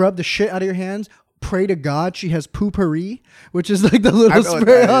 scrub the shit out of your hands. Pray to God she has poopery, which is like the little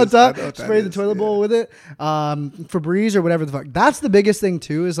spray on top. Spray the toilet bowl with it. Febreze or whatever the fuck. That's the biggest thing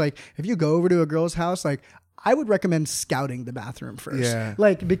too, is like if you go over to a girl's house, like I would recommend scouting the bathroom first. Yeah.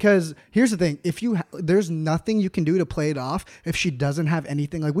 Like, because here's the thing. If you, there's nothing you can do to play it off if she doesn't have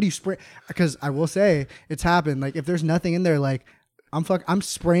anything. Like, what do you spray? Because I will say it's happened. Like, if there's nothing in there, like, I'm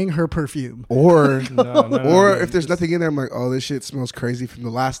spraying her perfume. Or No, if there's nothing in there, I'm like, oh, this shit smells crazy from the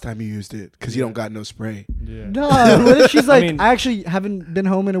last time you used it because you don't got no spray. Yeah. No, what if she's like, I, mean, actually haven't been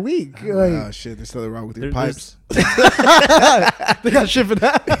home in a week. Like, Oh shit, there's something wrong with your there's- pipes. they got shit for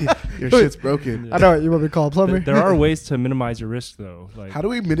that. Your shit's broken. I know what you want me to call a plumber. There are ways to minimize your risk, though. Like How do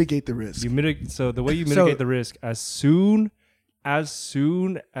we mitigate the risk? so the way you mitigate the risk, as soon as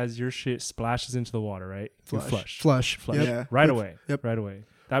your shit splashes into the water, right? You flush. Yep. Yeah. Right away. Yep. Right away.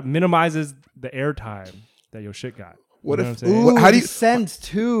 That minimizes the air time that your shit got. What You know if- I'm saying? Ooh, How do you- the scent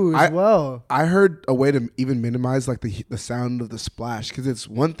too as well. I heard a way to even minimize like the sound of the splash because it's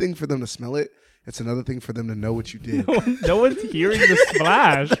one thing for them to smell it. It's another thing for them to know what you did. No one's hearing the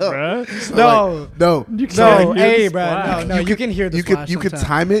splash, bruh. So, No. like, no. You can't No, hear hey, the bro. splash. No, you can hear the You splash could sometimes.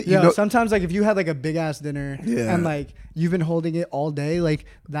 time it. You Yeah, know, sometimes like if you had like a big ass dinner Yeah. and like you've been holding it all day, like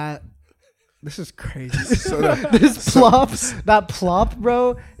that. This is crazy. So that- This plop, that plop,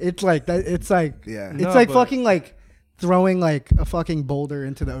 bro. It's like that. It's like Yeah. It's No, like but- fucking like throwing like a fucking boulder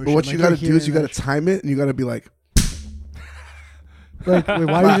into the ocean. but what like you got to you're do is you hearing got to time it and you got to be like, like, wait,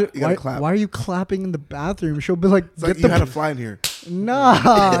 why are clap. you, You gotta clap. why are you clapping in the bathroom? She'll be like, it's like get you the had a fly in here.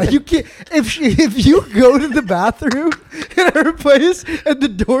 Nah, you can't. If you go to the bathroom in her place and the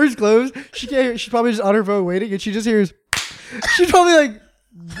door's closed, she can't hear. She's probably just on her phone waiting, and she just hears. She's probably like,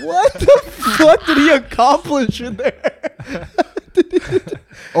 "What the fuck did he accomplish in there?"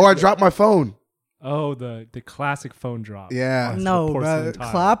 Oh, I dropped my phone. Oh, the classic phone drop. Yeah. Onto the No, porcelain bro.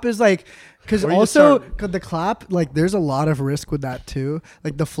 tile. Clap is like, because Or you also start- 'cause the clap, like, there's a lot of risk with that too.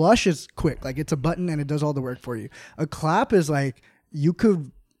 Like the flush is quick, like it's a button and it does all the work for you. A clap is like you could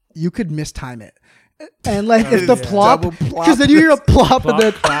mistime it, and like if the Yeah. plop, Double plop. because then you hear a plop, and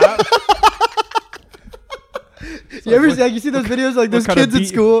then Clap. you ever see, like, you see those videos like those What kind of kids in beat-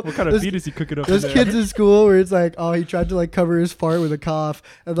 school. What kind of those- beat is he cooking up? Those in there? kids in school where it's like, oh, he tried to like cover his fart with a cough,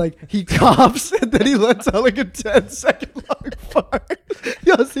 and like he coughs and then he lets out like a 10-second long fart.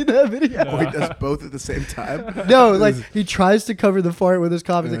 Y'all see that video? Oh, he does both at the same time. No, like he tries to cover the fart with his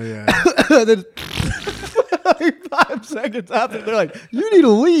cough. He's like, Yeah. and then like 5 seconds after, they're like, "You need to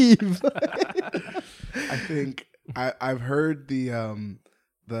leave." I think I've heard the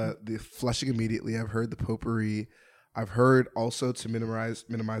flushing immediately. I've heard the potpourri. I've heard also to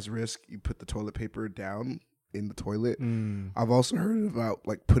minimize risk, you put the toilet paper down in the toilet. I've also heard about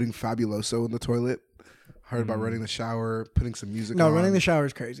like putting Fabuloso in the toilet. Heard about running the shower, putting some music No, on. running the shower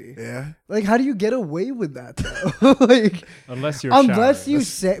is crazy. Yeah. Like, how do you get away with that though? Like, Unless you're unless showering. you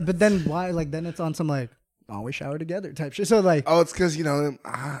say, but then why? Like, then it's on some like always shower together type shit. So like, Oh, it's because, you know,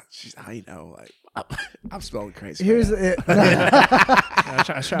 I know, like, I'm smelling crazy. here's right it.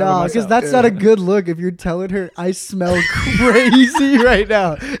 I shower No, because myself. that's not a good look if you're telling her I smell crazy right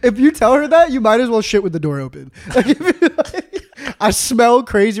now. If you tell her that, you might as well shit with the door open. Like, if you're like, I smell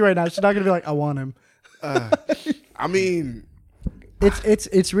crazy right now. She's not gonna be like, I want him. I mean,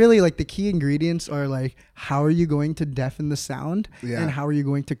 It's really like the key ingredients are like, how are you going to deafen the sound, Yeah. and how are you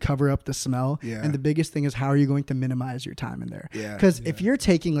going to cover up the smell, Yeah. and the biggest thing is how are you going to minimize your time in there. Yeah. Because if you're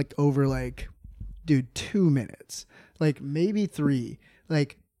taking like over like, dude, 2 minutes, like maybe 3,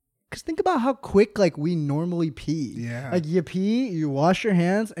 like, because think about how quick like we normally pee. Yeah. Like you pee, you wash your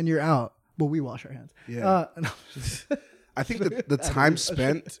hands, and you're out. Well, we wash our hands. Yeah. No. I think the time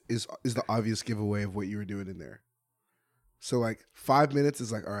spent is the obvious giveaway of what you were doing in there. So like 5 minutes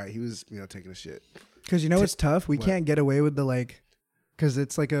is like, all right, he was, taking a shit. Because you know it's tough. We What? can't get away with the like, because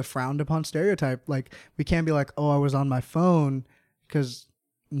it's like a frowned upon stereotype. Like we can't be like, oh, I was on my phone, because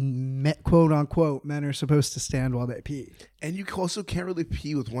quote unquote men are supposed to stand while they pee. And you also can't really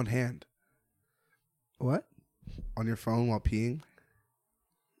pee with one hand What? on your phone while peeing.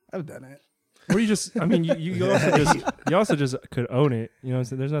 I've done it. Or you just, I mean, you also just could own it. You know what I'm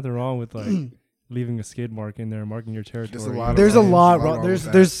saying? There's nothing wrong with like, leaving a skid mark in there, marking your territory. There's a lot wrong. wrong There's with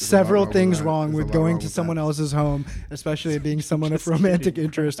that. there's There's a lot several wrong with things that. wrong There's a with lot going wrong to with someone that. else's home, especially it being someone of romantic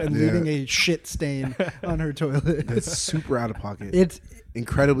interest and Yeah. leaving a shit stain on her toilet. It's super out of pocket. It's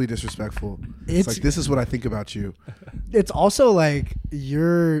incredibly disrespectful. It's it's like, this is what I think about you. it's also like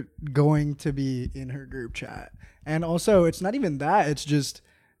you're going to be in her group chat, and also it's not even that. It's just,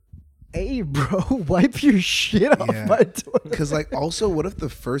 hey, bro, wipe your shit off Yeah. my toilet. Because like, also, what if the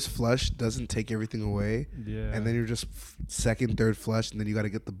first flush doesn't take everything away, Yeah. and then you're just second, third flush, and then you got to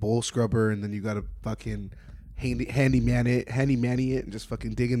get the bowl scrubber, and then you got to fucking handyman it, and just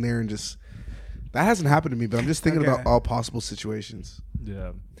fucking dig in there and just. That hasn't happened to me, but I'm just thinking Okay. about all possible situations.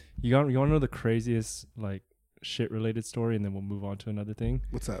 Yeah. You want to know the craziest like shit related story, and then we'll move on to another thing.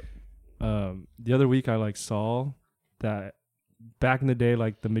 What's up? The other week I like saw that back in the day,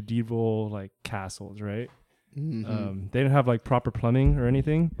 like the medieval like castles, right? Mm-hmm. They didn't have like proper plumbing or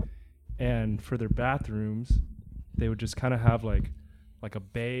anything, and for their bathrooms, they would just kind of have like a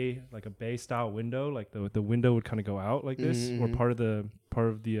bay style window. Like the window would kind of go out like this, or Mhm. part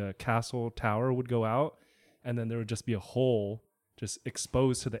of the castle tower would go out, and then there would just be a hole just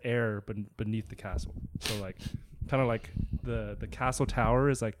exposed to the air beneath the castle. So like kind of like the castle tower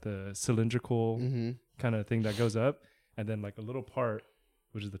is like the cylindrical Mm-hmm. kind of thing that goes up, and then like a little part,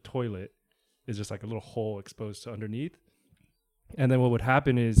 which is the toilet, is just like a little hole exposed to underneath. And then what would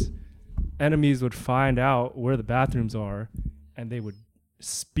happen is enemies would find out where the bathrooms are, and they would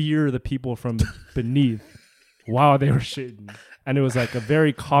spear the people from beneath while they were shitting. And it was like a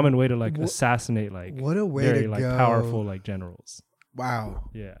very common way to like assassinate like What a way very to like go. powerful like generals. Wow.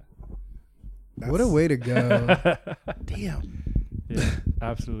 Yeah. What a way to go. Damn. Yeah.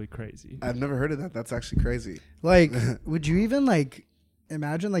 Absolutely crazy. I've never heard of that. That's actually crazy. Like, would you even like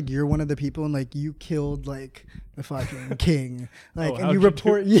imagine like you're one of the people and like you killed like the fucking king, like, and how'd you you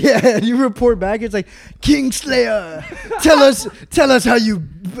report, and you report back. It's like, Kingslayer, tell us how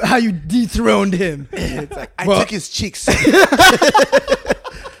you dethroned him. It's like, I took his cheeks.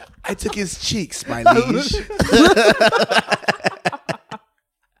 I took his cheeks, my liege.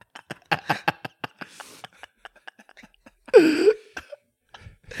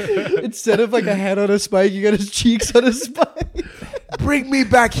 Instead of like a head on a spike, you got his cheeks on a spike. Bring me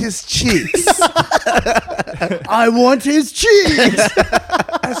back his cheeks. I want his cheeks.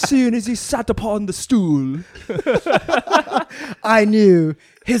 As soon as he sat upon the stool. I knew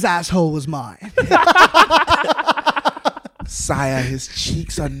his asshole was mine. Sire, his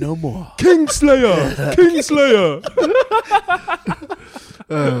cheeks are no more. Kingslayer! Kingslayer!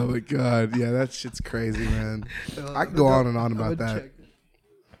 Oh my god. Yeah, that shit's crazy, man. I can go on and on about that.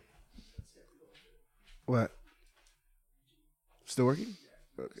 What? Still working?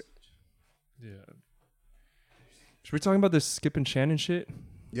 Okay. Yeah. Should we talk about this Skip and Shannon shit?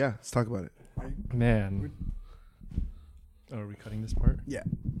 Yeah, let's talk about it. Man. Oh, are we cutting this part? Yeah.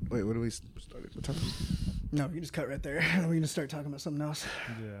 Wait, what do we start? What time? No, we can just cut right there. And we can just start talking about something else.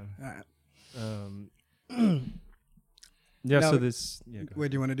 Yeah. All right. Yeah, No, so this... Yeah, go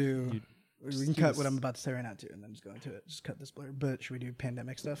What do you want to do? You- We can cut what I'm about to say right now too, and then just go into it. Just cut this blur. But should we do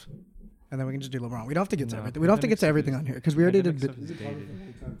pandemic stuff? And then we can just do LeBron. We don't have to get to Nah, everything. We don't have to get to pandemic everything stuff on here because we already did. Pandemic stuff is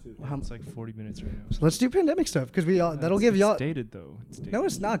dated. How- It's like 40 minutes right now. So let's do pandemic stuff because we all that'll give It's y'all. dated, though. It's dated. No,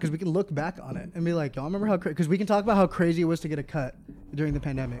 it's not because we can look back on it and be like, y'all remember how? Because we can talk about how crazy it was to get a cut during the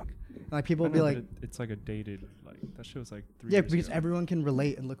pandemic. And like people I will be know, like, but it's like a dated... Like, that shit was like 3 yeah, years because ago. everyone can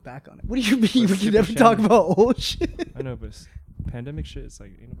relate and look back on it. What do you mean? We can Skip never and talk Shannon. about old shit. I know, but pandemic shit, it's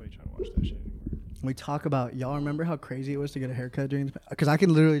like, ain't nobody trying to watch that shit anymore. We talk about y'all remember how crazy it was to get a haircut during the because I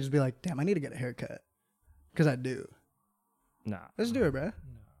can literally just be like, damn, I need to get a haircut because I do. Nah. Let's do it, bruh.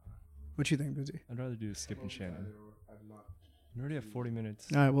 What you think, Busy? I'd rather do Skip and Shannon. We already have 40 minutes.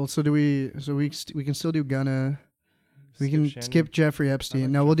 All right. Well, so do we? So we can still do Gunna. We Skip can Shannon? skip Jeffrey I Epstein. like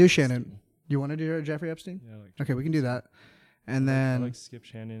No, we'll do Jeffrey Shannon. Epstein. You want to do Jeffrey Epstein? Yeah, I like Okay, we can do that. And I then like Skip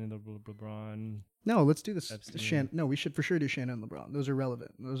Shannon and the LeBron. no, let's do this. Epstein. Shannon. No, we should for sure do Shannon and LeBron. Those are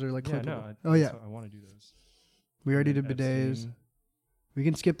relevant. Those are like Yeah, clippable. no. Oh yeah, I want to do those. we already And did bidets. Epstein. We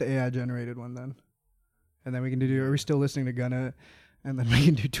can skip the AI generated one then, and then we can do. Are we still listening to Gunna? And then we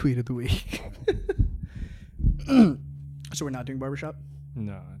can do tweet of the week. So we're not doing barbershop.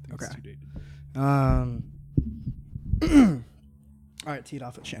 No, I think it's Okay. too dated. All right, tee it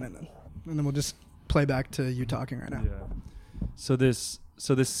off with Shannon then, and then we'll just play back to you talking right now. Yeah. So this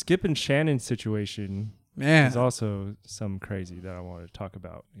Skip and Shannon situation Man, is also some crazy that I want to talk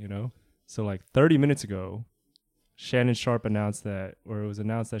about, you know? So like 30 minutes ago, Shannon Sharp announced that, or it was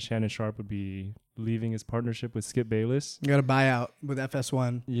announced that Shannon Sharp would be leaving his partnership with Skip Bayless. you got a buyout with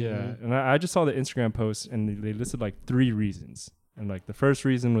FS1. Yeah. And I just saw the Instagram post and they listed like 3 reasons. And like the first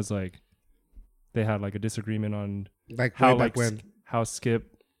reason was like they had like a disagreement on Like how way back when. how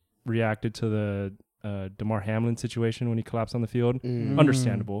Skip reacted to the DeMar Hamlin situation when he collapsed on the field. Mm.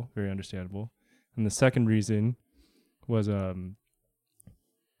 Understandable, very understandable. And the second reason was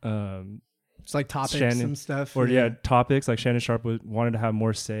It's like topics Shannon- and stuff. or topics like Shannon Sharp wanted to have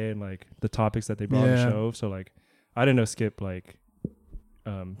more say in like the topics that they brought on the show. So like I didn't know Skip like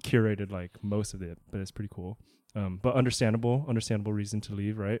curated like most of it, but it's pretty cool. But understandable reason to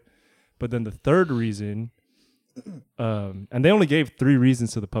leave, right? But then the third reason, and they only gave 3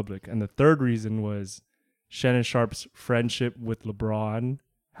 reasons to the public, and the third reason was Shannon Sharp's friendship with LeBron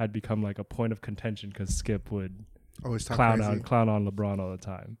had become like a point of contention because Skip would Always talk clown crazy. on LeBron all the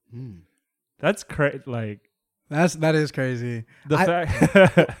time. Mm. That's crazy. Like that is crazy. the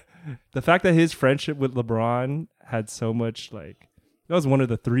fact the fact that his friendship with LeBron had so much like that was one of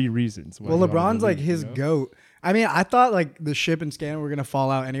the 3 reasons. Why Well, he wanted to LeBron's like leave, his you know? goat. I mean, I thought like the ship and Scan were gonna fall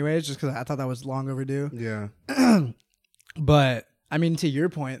out anyways, just because I thought that was long overdue. Yeah. But I mean, to your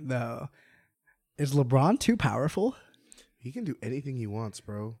point though, is LeBron too powerful? He can do anything he wants,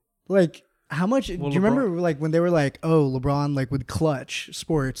 bro. Like, how much? Well, do you remember like when they were like, oh, LeBron like with Clutch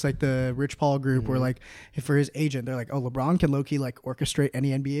Sports, like the Rich Paul group, were like, for his agent, they're like, oh, LeBron can low key like orchestrate any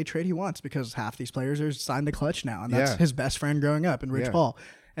NBA trade he wants because half these players are signed to Clutch now, and that's Yeah. his best friend growing up, and Rich Yeah. Paul.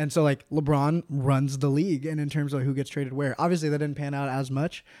 And so like LeBron runs the league, and in terms of who gets traded where, obviously that didn't pan out as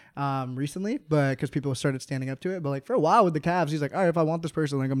much recently, but because people started standing up to it. But like for a while with the Cavs, he's like, all right, if I want this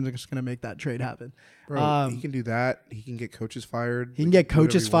person, like I'm just gonna make that trade happen. Bro, he can do that. He can get coaches fired. He can get do whatever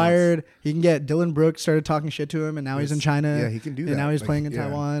coaches he fired. wants. He can get Dylan Brooks started talking shit to him, and now he's in China. Yeah, he can do that. And now he's Like, playing in yeah.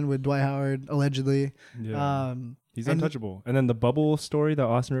 Taiwan with Dwight Howard, allegedly. Yeah. He's and- untouchable. And then the bubble story that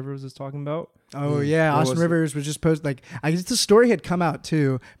Austin Rivers was talking about. Oh yeah, What Austin was it? Rivers was just posted like I guess the story had come out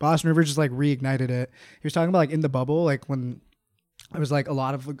too, but Austin Rivers just like reignited it. He was talking about like in the bubble, like when it was like a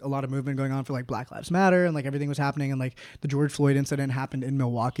lot of movement going on for like Black Lives Matter and like everything was happening, and like the George Floyd incident happened in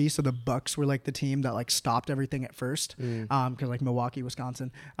Milwaukee, so the Bucks were like the team that like stopped everything at first, because like Milwaukee,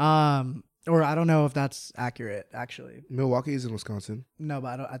 Wisconsin, or I don't know if that's accurate actually. Milwaukee is in Wisconsin. No,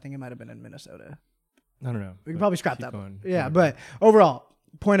 but I think it might have been in Minnesota. I don't know. We can but probably scrap keep that. going. Yeah, but overall,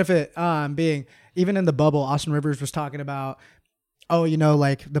 point of it being, even in the bubble, Austin Rivers was talking about, oh, you know,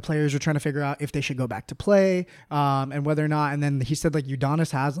 like the players are trying to figure out if they should go back to play and whether or not. And then he said like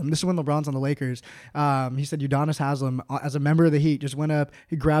Udonis Haslem, this is when LeBron's on the Lakers. He said Udonis Haslem, as a member of the Heat, just went up,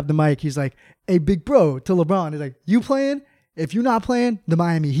 he grabbed the mic. He's like, hey, big bro, to LeBron. He's like, you playing? If you're not playing, the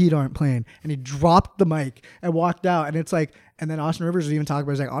Miami Heat aren't playing. And he dropped the mic and walked out. And it's like, and then Austin Rivers was even talking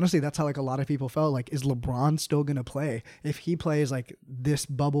about, he's like, honestly, that's how like a lot of people felt. Like, is LeBron still going to play? If he plays, like this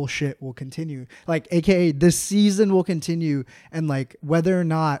bubble shit will continue. Like, AKA this season will continue. And like, whether or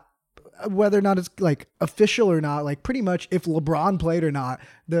not it's like official or not, like pretty much if LeBron played or not,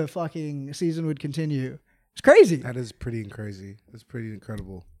 the fucking season would continue. It's crazy. That is pretty crazy. That's pretty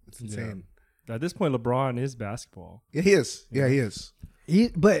incredible. It's insane. At this point, LeBron is basketball. Yeah, he is. Yeah, he is.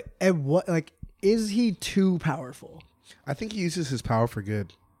 But at what, like, is he too powerful? I think he uses his power for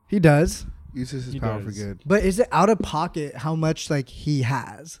good. He does. Uses his He power does. for good. But is it out of pocket how much like he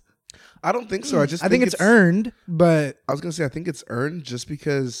has? I don't think so. I think it's earned, but I was gonna say I think it's earned just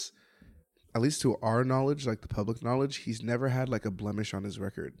because, at least to our knowledge, like the public knowledge, he's never had like a blemish on his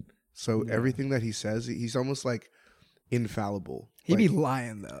record. So everything that he says, he's almost like infallible. he'd be Like,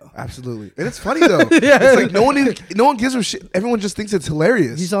 lying though. absolutely, and it's funny though. It's like no one gives him shit. Everyone just thinks it's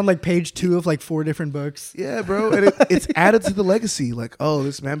hilarious. He's on like page 2 of like 4 different books. Yeah, bro, and it's added to the legacy. Like, oh,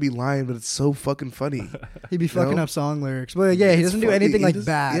 this man be lying, but it's so fucking funny. He'd be fucking know? up song lyrics. But yeah, he It's doesn't do funny. anything He like does-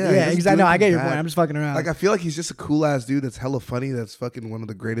 bad. yeah, he Yeah, doesn't exactly. do No, I get anything your point. bad. I'm just fucking around. Like, I feel like he's just a cool ass dude that's hella funny. That's fucking one of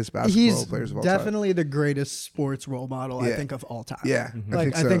the greatest basketball He's players of all time. definitely the greatest sports role model I Yeah. think of all time. Yeah,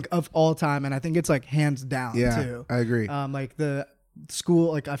 Like I so. think of all time, and I think it's like hands down Yeah, too. I agree. Like the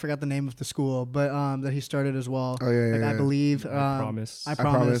school, like I forgot the name of the school, but that he started as well. Oh, yeah, like yeah, I yeah. believe. Promise. I I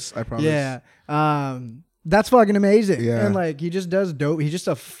promise. promise. Yeah. That's fucking amazing. Yeah. And like he just does dope. He's just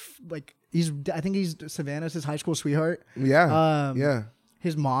I think he's Savannah's his high school sweetheart. Yeah. Yeah.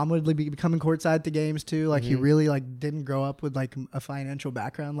 His mom would be coming courtside to games too. Like he really like didn't grow up with like a financial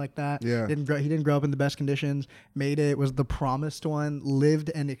background like that. Yeah. He didn't grow up in the best conditions. Made it, was the promised one, lived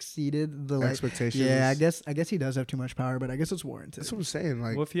and exceeded the Expectations. Yeah, I guess he does have too much power, but I guess it's warranted. That's what I'm saying.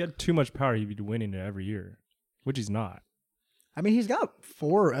 Like, Well, if he had too much power, he'd be winning it every year, which he's not. I mean, he's got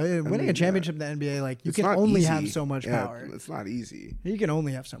 4 winning a championship in the NBA. Like you it's can not only easy. have so much Yeah, power. It's not easy. He can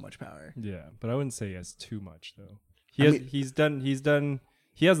only have so much power. Yeah, but I wouldn't say he has too much though.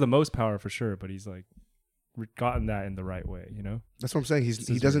 He has the most power for sure, but he's like gotten that in the right way, you know? That's what I'm saying.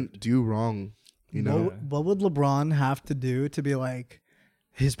 He doesn't do wrong. You know. What would LeBron have to do to be like,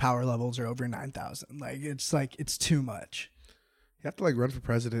 his power levels are over 9,000. Like it's too much. You have to like run for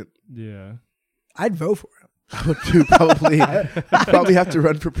president. Yeah. I'd vote for him. I would too, probably. Probably have to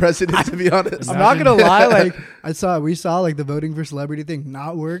run for president, to be honest. I'm not gonna lie. Like we saw like the voting for celebrity thing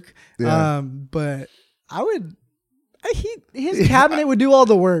not work. Yeah. But I would. His cabinet would do all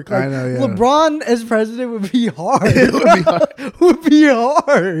the work. Like, I know, yeah. LeBron as president would be hard. It would be hard. Would be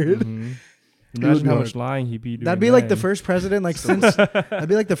hard. Mhm. would Imagine be how hard. much lying he'd be doing. That'd be like the then. first president, like since that'd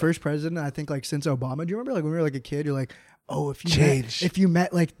be like the first president. I think like since Obama. Do you remember like when we were like a kid? You're like, oh, if you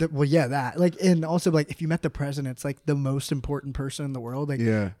met like that like, and also like if you met the president, it's like the most important person in the world. Like,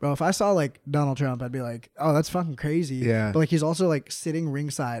 Yeah. bro, if I saw like Donald Trump, I'd be like, oh, that's fucking crazy. Yeah. But like he's also like sitting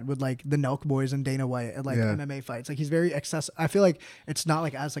ringside with like the Nelk boys and Dana White at like Yeah. MMA fights. Like he's very accessible. I feel like it's not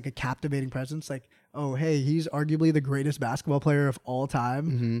like as like a captivating presence. Like, oh, hey, he's arguably the greatest basketball player of all time.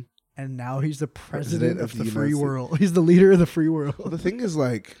 Mm-hmm. And now he's the president of the United free States. world. He's the leader of the free Well, world. the thing is,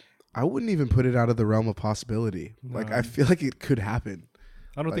 like, I wouldn't even put it out of the realm of possibility. Like, No. I feel like it could happen.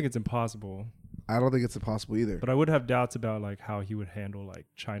 I don't like- think it's impossible, I don't think it's impossible either. but I would have doubts about like how he would handle like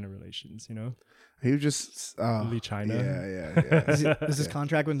China relations. You know, He would just Really China. Yeah. Is his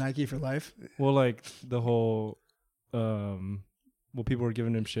contract with Nike for life? well, like the whole, people were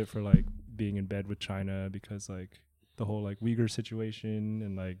giving him shit for like being in bed with China because like the whole like Uyghur situation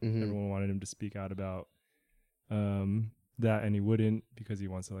and like Mhm. everyone wanted him to speak out about that, and he wouldn't because he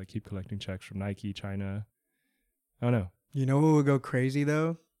wants to like keep collecting checks from Nike, China. I don't know. You know what would go crazy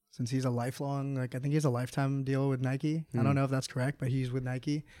though? Since he's a lifelong, like I think he has a lifetime deal with Nike. I don't know if that's correct, but he's with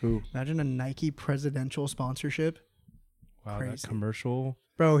Nike. Who? Imagine a Nike presidential sponsorship. Wow, Crazy. that commercial.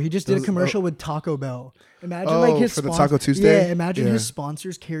 Bro, he just did a Those- commercial with Taco Bell. Imagine Oh, like his for the Taco Tuesday? Yeah, imagine Yeah. his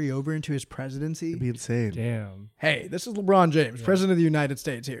sponsors carry over into his presidency. It'd be insane. Damn. Hey, this is LeBron James, Yeah. president of the United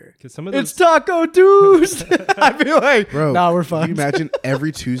States here. Cause some of It's those, Taco Tuesday. I feel like, Bro, nah, we're Can you fucked. imagine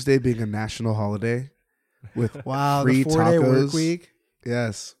every Tuesday being a national holiday with Wow, free the 4-day work tacos? week.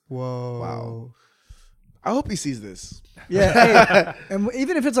 Yes. Whoa. Wow. I hope he sees this. Yeah, hey, and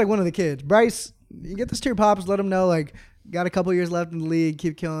even if it's like one of the kids, Bryce, you get this to your pops, let them know like got a couple years left in the league,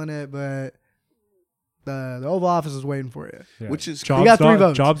 keep killing it, but the Oval Office is waiting for you. yeah. Which is job's You got 3 not,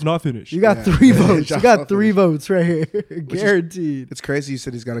 votes. Job's not finished. You got Yeah. 3 votes. You Josh got Huff 3 is- votes right here, guaranteed. It's crazy. You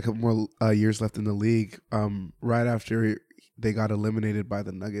said he's got a couple more years left in the league. Right after they got eliminated by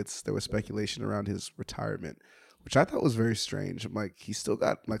the Nuggets, there was speculation around his retirement, which I thought was very strange. I'm like, he's still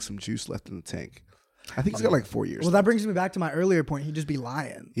got like some juice left in the tank. I think he's got like 4 years. Well, that brings me back to my earlier point. He'd just be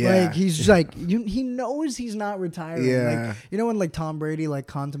lying. Yeah. Like he's just like he knows he's not retiring. Yeah. Like you know when like Tom Brady like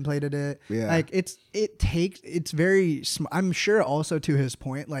contemplated it. Yeah. Like it's very. I'm sure also to his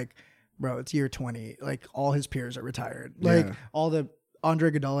point. Like, bro, it's year 20. Like all his peers are retired. Like Yeah. all the Andre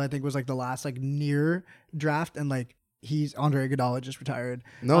Iguodala I think was like the last like near draft, and like he's Andre Iguodala just retired.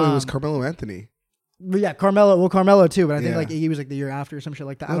 No, it was Carmelo Anthony. But yeah, Carmelo too. But I think Yeah. like he was like the year after or some shit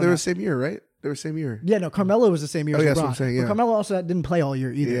like that. I No, don't they know. were the same year, right? They were the same year. Yeah, no, Carmelo was the same year Oh, as yeah, LeBron. that's what I'm saying, yeah. But Carmelo also didn't play all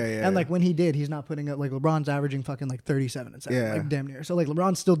year either. Yeah, yeah, and like yeah. when he did, he's not putting up like LeBron's averaging fucking like 37 and 7, Yeah. like damn near. So like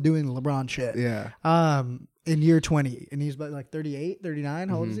LeBron's still doing the LeBron shit. Yeah. In year 20, and he's about like 38, 39.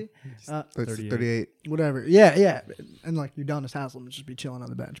 How old is he? That's 38. 38. Whatever. Yeah. And like Udonis Haslem would just be chilling on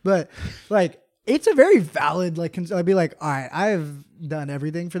the bench. But like it's a very valid like I'd be like, all right, I've done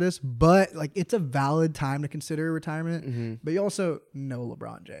everything for this, but like it's a valid time to consider retirement. But you also know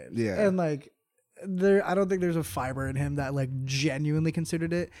LeBron James. Yeah. And like I don't think there's a fiber in him that like genuinely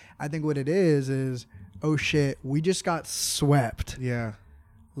considered it. I think what it is oh shit, we just got swept. Yeah.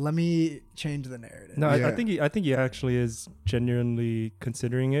 Let me change the narrative. No, Yeah. I think he actually is genuinely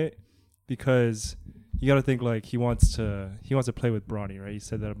considering it, because you got to think like he wants to play with Bronny, right? He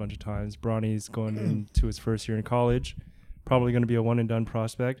said that a bunch of times. Bronny's going into his first year in college, probably going to be a one and done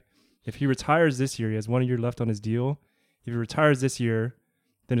prospect. If he retires this year, he has 1 year left on his deal. If he retires this year,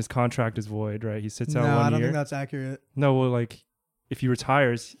 then his contract is void, right? He sits out 1 year. I don't think that's accurate. No, well, like if he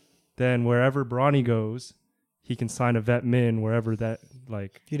retires, then wherever Bronny goes, he can sign a vet min wherever that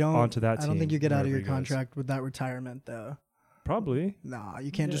like If you don't, onto that I don't team, think you get out of wherever your he goes. contract with that retirement though. Probably. Nah,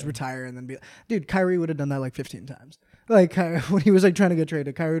 you can't just Yeah. retire and then be. Dude, Kyrie would have done that like 15 times. Like when he was like trying to get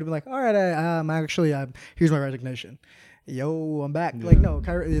traded, Kyrie would have been like, "All right, here's my resignation. Yo, I'm back." Yeah. Like no,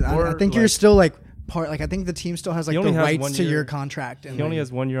 Kyrie. I Or, think you're like- still like part. Like I think the team still has like He the only has rights 1 to year. your contract. And He only like,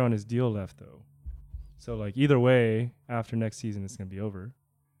 has 1 year on his deal left, though. So, like, either way, after next season, it's going to be over.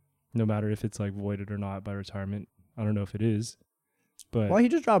 No matter if it's, like, voided or not by retirement. I don't know if it is. But Well, he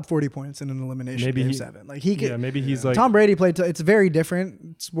just dropped 40 points in an elimination Maybe game he- 7. Like he could. yeah, maybe he's like, Tom Brady played. It's very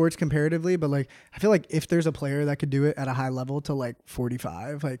different sports comparatively, but like I feel like if there's a player that could do it at a high level to like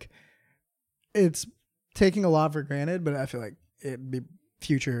 45, like it's taking a lot for granted, but I feel like it'd be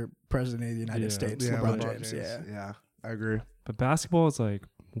future president of the United Yeah. States, Yeah, LeBron James. Yeah, I agree. But basketball is like,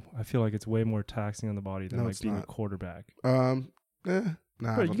 I feel like it's way more taxing on the body than No, like it's being not. a quarterback.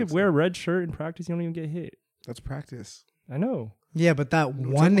 Nah, Bro, you could wear a red shirt in practice, you don't even get hit. That's practice. I know. Yeah, but that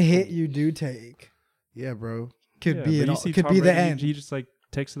one hit you do take Yeah, bro. could Yeah, be but an, you see could Tom be the Brady, end. He just like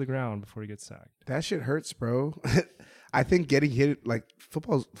takes to the ground before he gets sacked. That shit hurts, bro. I think getting hit, like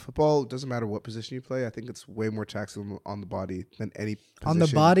football doesn't matter what position you play. I think it's way more taxing on the body than any position On the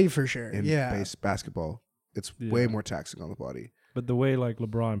body for sure. in Yeah. base basketball. It's Yeah. way more taxing on the body. But the way like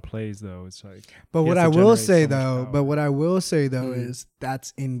LeBron plays though, it's like. But he what has I to will generate say so much though, power. but what I will say though Mhm. is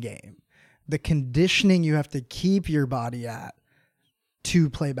that's in game. The conditioning you have to keep your body at to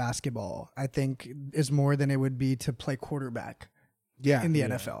play basketball, I think, is more than it would be to play quarterback Yeah, in the Yeah.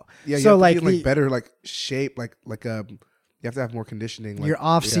 NFL. yeah. You so have to like, be in, like the- better like shape, like you have to have more conditioning. Like, your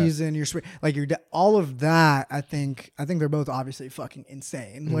off yeah. season, your like your all of that. I think they're both obviously fucking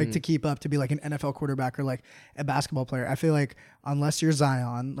insane. Like Mhm. to keep up to be like an NFL quarterback or like a basketball player. I feel like unless you're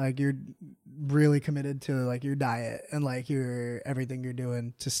Zion, like you're really committed to like your diet and like your everything you're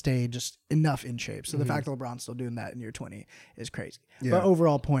doing to stay just enough in shape. So the Mhm. fact that LeBron's still doing that in year 20 is crazy. Yeah, But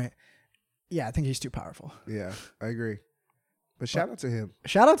overall point, yeah, I think he's too powerful. yeah, I agree. But shout out to him.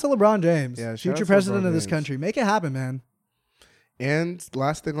 Shout out to LeBron James, Yeah, shout out future to president LeBron of this James. country. Make it happen, man. And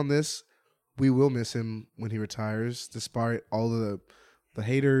last thing on this, we will miss him when he retires, despite all the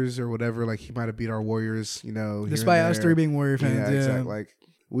haters or whatever. Like he might have beat our Warriors, you know. here and Despite us there. three being Warrior fans, yeah. Exactly. Like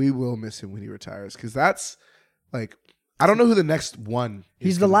we will miss him when he retires because that's like I don't know who the next one.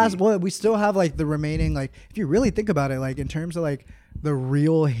 He's the last. Well, we still have like the remaining. Like, if you really think about it, like in terms of like the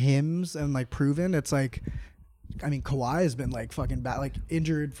real hymns and like proven, it's like, I mean, Kawhi has been like fucking bad, like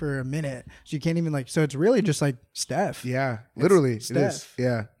injured for a minute, so you can't even like. So it's really just like Steph. Yeah, literally, it is. Steph.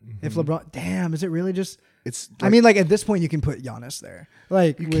 Yeah, If LeBron, damn, is it really just? it's. I mean, like at this point, you can put Giannis there,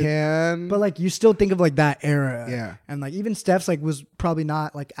 like you with- can, but like you still think of like that era. yeah, And like even Steph's like was probably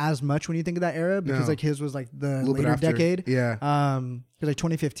not like as much when you think of that era because No. like his was like a the little bit later after. decade. Yeah, Because like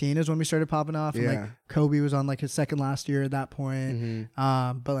 2015 is when we started popping off, and Yeah. like Kobe was on like his second last year at that point.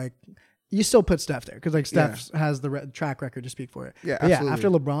 Mhm. But like you still put Steph there because like Steph has the track record to speak for it. Yeah, But yeah. absolutely. After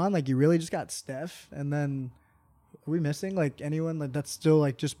LeBron, like you really just got Steph, and then are we missing like anyone like that's still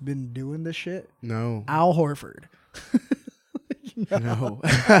like just been doing this shit? no, Al Horford. no,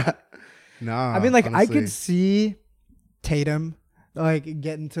 nah. I mean, like I honestly. could see Tatum like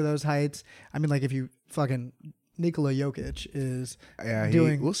getting to those heights. I mean, like if you fucking Nikola Jokic is yeah,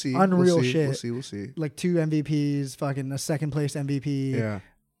 doing we'll see, unreal we'll see, shit. We'll see. like 2 MVPs, fucking a second place MVP, Yeah,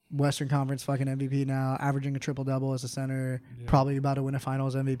 Western Conference fucking MVP now, averaging a triple double as a center, Yeah. probably about to win a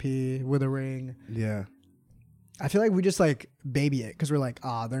Finals MVP with a ring. yeah. I feel like we just like baby it because we're like,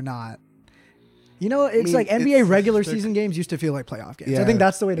 they're not. You know, it's mean, like NBA it's- regular they're- season games used to feel like playoff games. I Yeah, think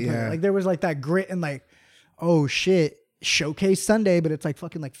that's the way to put yeah. it. Like there was like that grit and like, oh shit, showcase Sunday, but it's like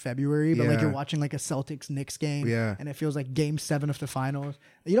fucking like February, but like Yeah. you're watching like a Celtics Knicks game, Yeah. and it feels like Game 7 of the Finals.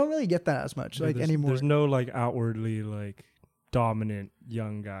 You don't really get that as much like there's, anymore. There's no like outwardly like dominant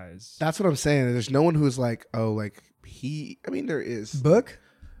young guys. That's what I'm saying. There's no one who's like, oh, like he. I mean, there is.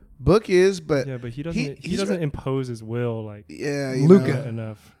 Book is, but Yeah, but he doesn't. He he's doesn't right. impose his will like yeah, Luka.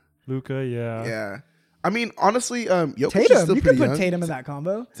 enough. Luka, yeah. Yeah. I mean, honestly, Jokic is Tatum, still you could pretty put young. Tatum in that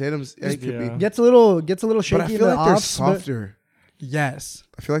combo. Tatum's he could Yeah. be, Gets a little shaky. but I in feel the like they're offs, but- softer. Yes.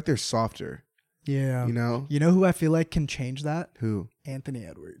 I feel like they're softer. Yeah. You know You know who I feel like can change that? who? Anthony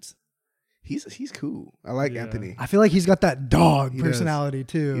Edwards. He's cool. I like Yeah. Anthony. I feel like he's got that dog He does. personality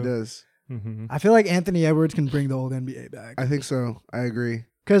too. He does. Mm-hmm. I feel like Anthony Edwards can bring the old NBA back. I think so. I agree.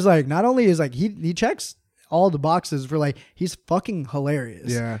 Because like not only is like he checks all the boxes for like he's fucking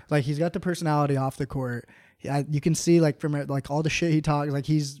hilarious. Yeah. Like he's got the personality off the court. Yeah, you can see like from like all the shit he talks, like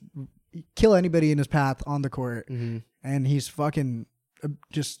he's kill anybody in his path on the court, Mm-hmm. and he's fucking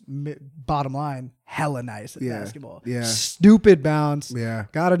just bottom line hella nice at Yeah. basketball. Yeah. Stupid bounce. Yeah.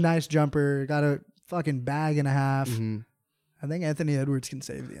 Got a nice jumper. Got a fucking bag and a half. hmm I think Anthony Edwards can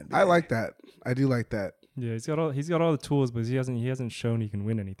save the NBA. I like that. I do like that. Yeah, he's got all the tools, but he hasn't shown he can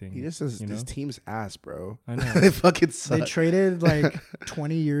win anything. He just says you know? this team's ass, bro. I know. They fucking suck. They traded like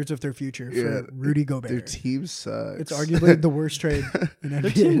 20 years of their future for Yeah, Rudy Their Gobert. team sucks. It's arguably the worst trade in Their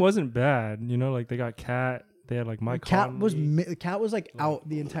NBA. team wasn't bad, you know. Like they got Cat. They had like Mike. Cat was Conley. like out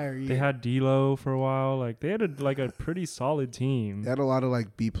the entire year. They had D'Lo for a while. Like they had a pretty solid team. They had a lot of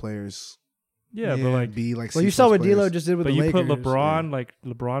like B players. Yeah, Yeah. but like, B like. well, you C+ saw what players. D'Lo just did with but the you Lakers. put LeBron, like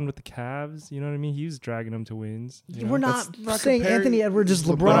LeBron with the Cavs. You know what I mean? He was dragging them to wins. You know? We're That's not not saying comparing Anthony Edwards is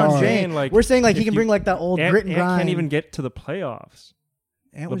LeBron. LeBron I'm saying, James. like, We're saying like he if can you- bring like that old Ant grit and grind. can't even get to the playoffs.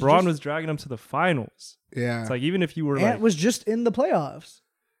 LeBron was dragging them to the finals. Yeah. It's like even if you were Ant was just in the playoffs.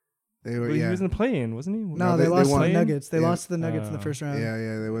 They were. well, Yeah. he was in the play-in, wasn't he? No, they they lost to the won. Nuggets. They Yeah. lost to the Nuggets in the first round.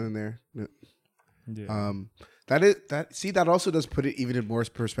 Yeah. They went in there. Yeah. That also does put it even in more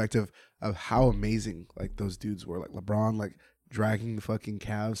perspective of how amazing like those dudes were. Like LeBron, like dragging the fucking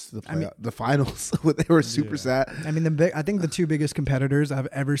Cavs to the finals when they were super sad. I mean, I think the two biggest competitors I've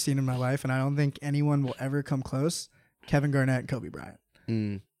ever seen in my life, and I don't think anyone will ever come close: Kevin Garnett and Kobe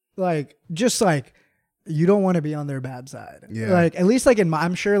Bryant. Like, just like you don't want to be on their bad side. Yeah. Like at least like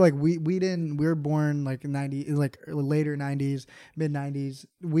I'm sure like we were born like in 90 like later 90s, mid 90s.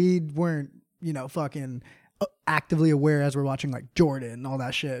 We weren't fucking actively aware as we're watching like Jordan and all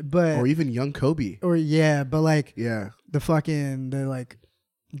that shit, but Or even young Kobe. but like Yeah. the like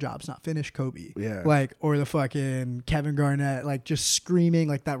job's not finished Kobe. Yeah. Like, or the fucking Kevin Garnett, like just screaming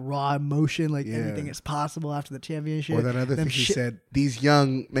like that raw emotion, like everything is possible after the championship. Or that other thing he said, these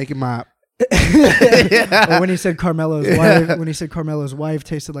young make him up. Or when he said Carmelo's wife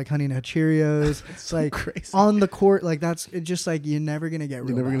tasted like Honey Nut Cheerios. It's so like crazy. on the court, like it's just like you're never gonna get.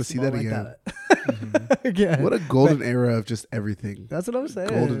 You're never gonna see that like again. That. Again. What a golden era of just everything. That's what I'm saying.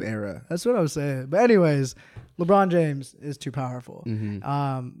 Golden era. That's what I was saying. But anyways, LeBron James is too powerful.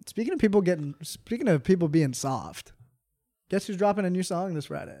 Speaking of people being soft, guess who's dropping a new song this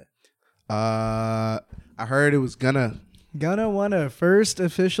Friday? I heard it was Gunna won a first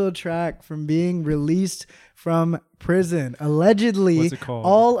official track from being released from prison. Allegedly, What's it called?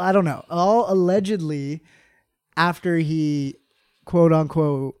 All allegedly after he quote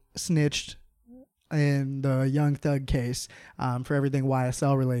unquote snitched in the Young Thug case for everything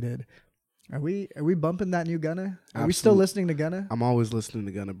YSL related. Are we bumping that new Gunna? Are we still listening to Gunna? I'm always listening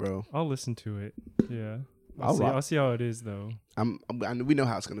to Gunna, bro. I'll listen to it. Yeah. I'll I'll see how it is though. We know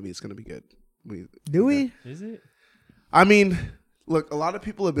how it's gonna be. It's gonna be good. Do we? Is it? I mean, look, a lot of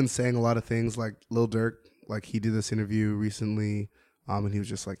people have been saying a lot of things. Like Lil Durk, like he did this interview recently, and he was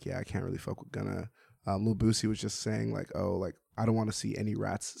just like, "Yeah, I can't really fuck with Gunna." Lil Boosie was just saying like, "Oh, like I don't want to see any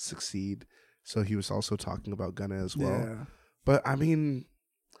rats succeed." So he was also talking about Gunna as well. Yeah. But I mean,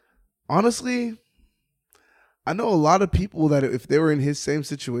 honestly, I know a lot of people that if they were in his same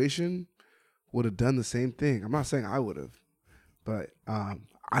situation, would have done the same thing. I'm not saying I would have, but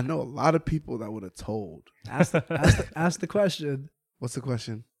I know a lot of people that would have told. Ask the question. What's the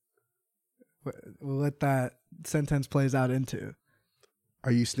question? What that sentence plays out into.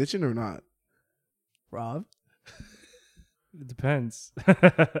 Are you snitching or not? Rob? It depends.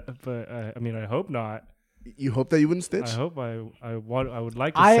 But I mean, I hope not. You hope that you wouldn't snitch? I hope I would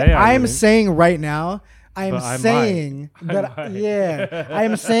like to say I'm wouldn't. saying right now, I am But saying I that might. yeah, I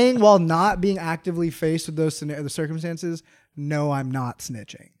am saying while not being actively faced with the circumstances, no, I'm not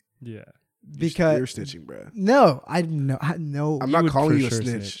snitching. Yeah. Because you're snitching, bro. No, I know. I'm not would calling for you a sure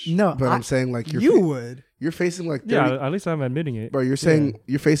snitch. No, but I'm saying like you would. You're facing like 30, Yeah, at least I'm admitting it. bro. You're saying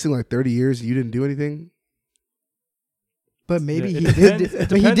you're facing like 30 years. You didn't do anything. But maybe Yeah, he it did. depends- it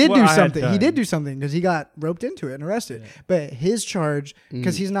But he depends did what do I had something. He done. did do something because he got roped into it and arrested. Yeah. But his charge,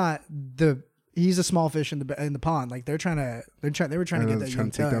 because he's not he's a small fish in the pond. Like they were trying to get that.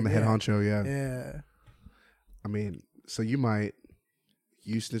 Trying to take down the head honcho. Yeah. Yeah. I mean, so you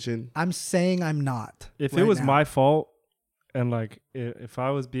snitching? I'm saying I'm not. If right it was now. my fault and like if I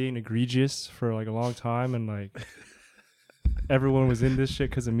was being egregious for like a long time and like everyone was in this shit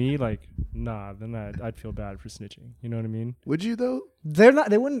because of me, like nah, then I'd feel bad for snitching. You know what I mean? Would you though? They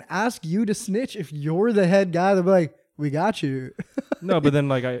wouldn't ask you to snitch if you're the head guy. They'll be like, we got you. No, but then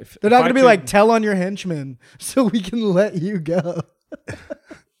like They're not going to be like, tell on your henchmen so we can let you go.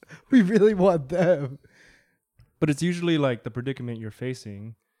 We really want them. But it's usually like the predicament you're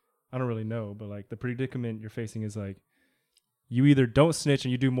facing. I don't really know, but like the predicament you're facing is like you either don't snitch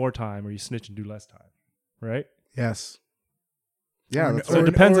and you do more time, or you snitch and do less time, right? Yes. Yeah. Or, So it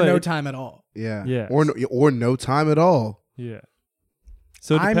depends or on no it. time at all. Yeah. Yeah. Or no time at all. Yeah.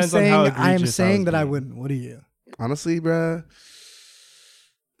 So it depends on how egregious I'm saying that I being. wouldn't. What are you? Honestly, bruh.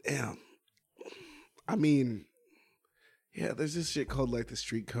 Damn. I mean, yeah, there's this shit called like the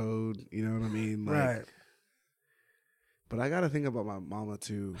street code. You know what I mean? Like, Right. But I gotta think about my mama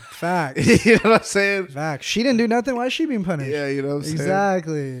too. Facts. You know what I'm saying? Facts. She didn't do nothing. Why is she being punished? Yeah, you know what I'm saying?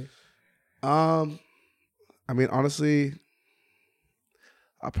 Exactly. I mean, honestly,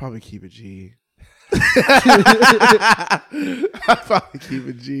 I'll probably keep it G. I'll probably keep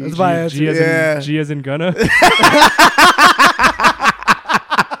it G. That's my answer. G as in Gunna.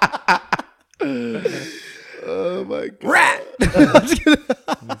 Oh my god. Rat.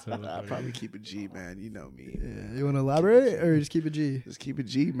 I'll probably keep it G, man. You know me. Yeah. You want to elaborate or just keep it G? Just keep it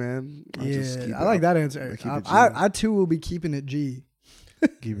G, man. I like that answer. keep it G. I too will be keeping it G.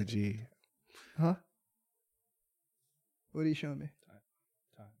 Give a G. Huh? What are you showing me?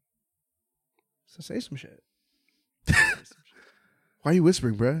 Time. So say some shit. Why are you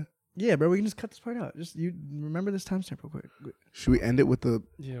whispering, bruh? Yeah, bro, we can just cut this part out. Just you remember this timestamp real quick. Should we end it with the...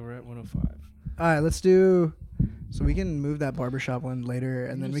 Yeah, we're at 105. All right, let's do... So we can move that barbershop one later,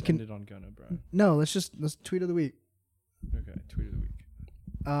 and then we can... end it on Gunna, bro. No, let's tweet of the week. Okay, tweet of the week.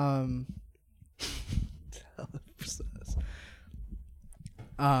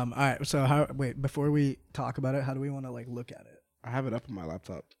 All right, so before we talk about it, how do we want to like look at it? I have it up on my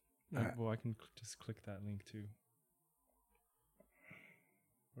laptop. Right. Well, I can just click that link too.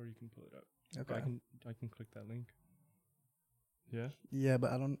 Or you can pull it up. Okay. I can click that link. Yeah? Yeah,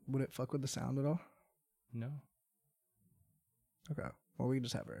 but would it fuck with the sound at all? No. Okay. Well, we can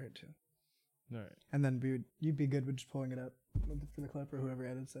just have it right here too. All right. And then you'd be good with just pulling it up for the clip or whoever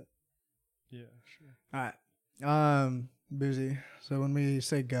edits it. Yeah, sure. All right. Boozy. So when we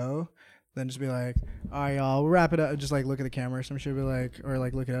say go, then just be like, all right, y'all, we'll wrap it up. Just like look at the camera or some shit. Be like, or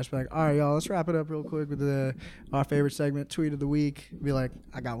like look at us. Be like, all right, y'all, let's wrap it up real quick with our favorite segment, tweet of the week. Be like,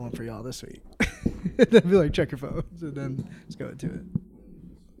 I got one for y'all this week. Then be like, check your phones, and then let's go into it.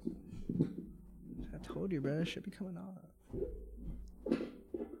 I told you, bro, it should be coming off.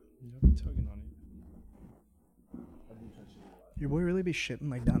 You'll be tugging on it. Your boy really be shitting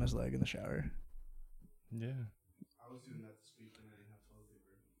like down his leg in the shower. Yeah. I was doing that this week when I didn't have toilet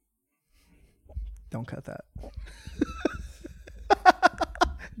paper. Don't cut that.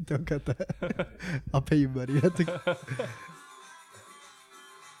 Don't cut that. I'll pay you, buddy.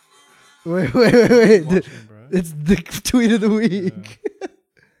 Wait. Watching, It's the tweet of the week.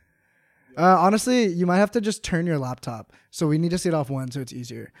 Yeah. Honestly, you might have to just turn your laptop. So we need to see it off one so it's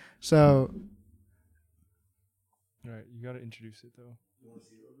easier. So. All right, you got to introduce it though.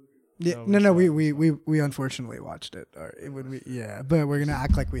 Yeah, no, we unfortunately watched it. Or it would be, yeah, but we're gonna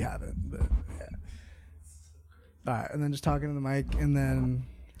act like we haven't. But yeah. All right, and then just talking to the mic, and then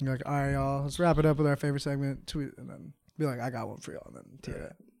you're like, all right, y'all, let's wrap it up with our favorite segment. Tweet, and then be like, I got one for y'all, and then tear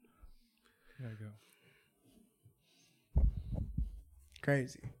it. There you go.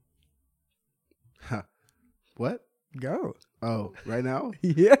 Crazy. Huh. What? Go. Oh, right now?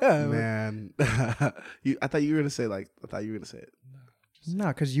 Yeah, man. I thought you were gonna say it. No,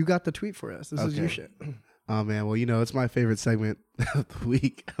 because you got the tweet for us. This is your shit. Oh man, well it's my favorite segment of the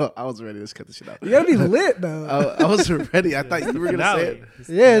week. I was ready. Let's cut this shit out. You gotta be lit though. I was ready. I thought you were gonna say it.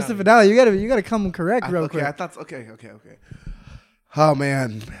 Yeah, it's the finale. You gotta come correct real quick. I thought okay. Oh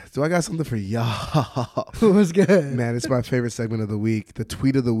man, do I got something for y'all? It was good. Man, it's my favorite segment of the week. The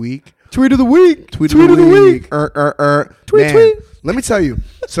tweet of the week. Tweet of the week. Tweet of the week. Tweet, tweet. Let me tell you.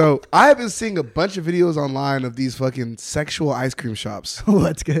 So I have been seeing a bunch of videos online of these fucking sexual ice cream shops.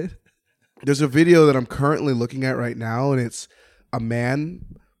 What's good? There's a video that I'm currently looking at right now, and it's a man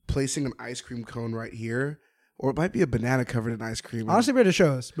placing an ice cream cone right here, or it might be a banana covered in ice cream. Honestly, better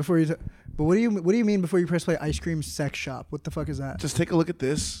show us before you. But what do you mean before you press play? Ice cream sex shop. What the fuck is that? Just take a look at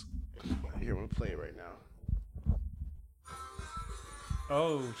this. Here, I'm gonna play it right now.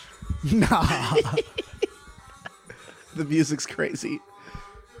 Oh. Nah. The music's crazy.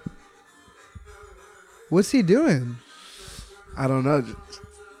 What's he doing? I don't know.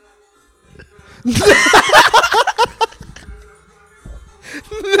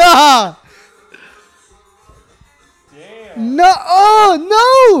 Nah. Damn. No. Oh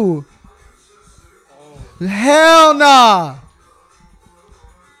no. Oh. Hell nah.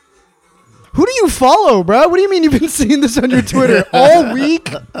 Who do you follow, bro? What do you mean you've been seeing this on your Twitter all week?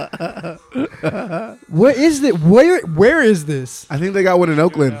 What is it? Where is this? I think they got one in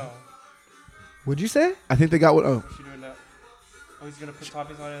Oakland. What'd you say? I think they got one. Oh. What's she doing now? Oh, he's gonna put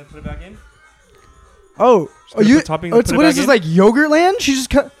toppings on it and put it back in. Oh, what is this like Yogurtland? She just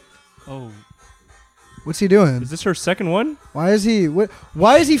cut. Oh. What's he doing? Is this her second one? Why is he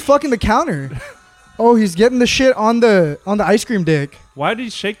fucking the counter? Oh, he's getting the shit on the ice cream dick. Why did he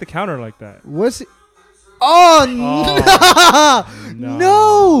shake the counter like that? What's he? Oh,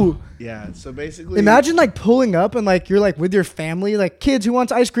 no. Yeah, so basically imagine like pulling up and like you're like with your family, like kids who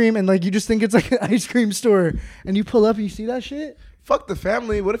wants ice cream, and like you just think it's like an ice cream store, and you pull up and you see that shit. Fuck the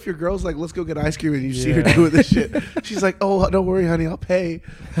family. What if your girl's like, let's go get ice cream, and you see her doing this shit? She's like, oh, don't worry, honey, I'll pay.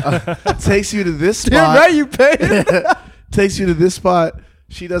 Takes you to this spot. Damn right, you pay. Takes you to this spot.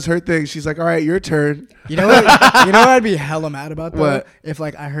 She does her thing. She's like, all right, your turn. You know what I'd be hella mad about though? What? If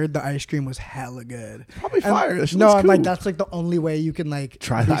like I heard the ice cream was hella good. Probably fire. No, I'm like that's like the only way you can like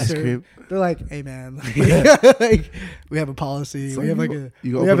try the ice cream. They're like, hey man, like, we have a policy. So we have like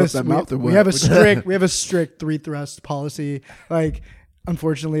you open up that mouth or what? We have a strict 3 thrust policy. Like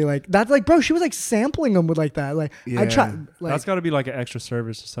unfortunately, like that's like, bro, she was like sampling them with like that. Like I tried. Like, that's got to be like an extra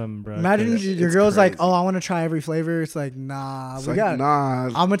service or something, bro. imagine your it's girl's like, crazy. oh, I want to try every flavor. It's like, nah, It's we like, got. nah.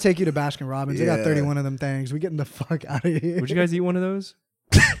 I'm gonna take you to Baskin Robbins. They got Yeah. 31 of them things. We getting the fuck out of here. Would you guys eat one of those?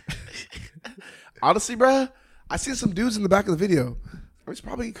 Honestly, bruh, I seen some dudes in the back of the video. It's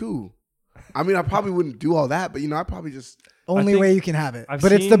probably cool. I mean, I probably wouldn't do all that, but I probably just. Only way you can have it. I've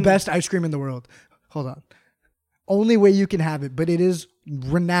But it's the seen- best ice cream in the world. Hold on. Only way you can have it, but it is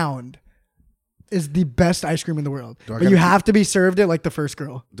renowned. Is the best ice cream in the world. Do I But you gotta have to be served it like the first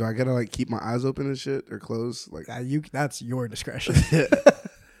girl. Do I gotta like keep my eyes open and shit or close? Like, That's your discretion.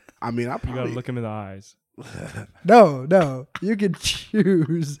 I mean, I You probably. gotta look him in the eyes. No. You can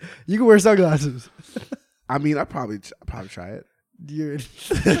choose. You can wear sunglasses. I mean, I probably try it. You're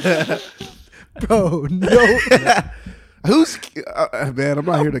bro, no. Who's man? I'm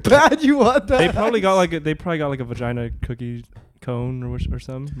not here to. Bad you want that. They probably got like a vagina cookie cone or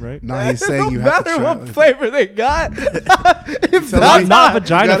something, right? Nah, he's saying no you have to matter try what it. flavor they got. If So that's not how,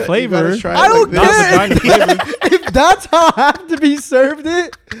 vagina You gotta flavor. try it I don't like this. Not care. vagina flavor. If that's how I have to be served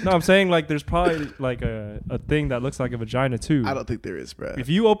it. No, I'm saying like there's probably like a thing that looks like a vagina too. I don't think there is, bro. If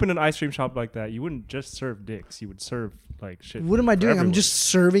you open an ice cream shop like that, you wouldn't just serve dicks. You would serve like shit. What am I for doing? I'm everyone. just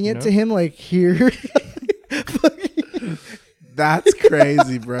serving it You to know? him like here. That's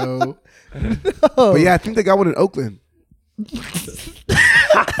crazy, bro. Oh, But yeah, I think they got one in Oakland.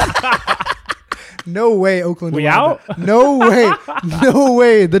 no way Oakland. We allowed out? that. No way. No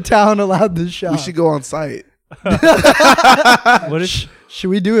way the town allowed this shot. We should go on site. What if Should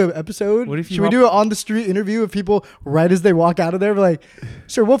we do an episode? What if you Should we hop- do an on the street interview of people right as they walk out of there? We're like,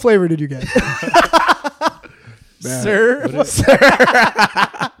 sir, what flavor did you get? Man. Sir,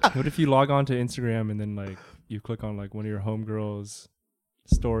 what if you log on to Instagram and then like you click on like one of your homegirls'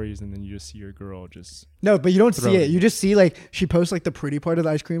 stories and then you just see your girl just no, but you don't see Throw it. it. You just see like she posts like the pretty part of the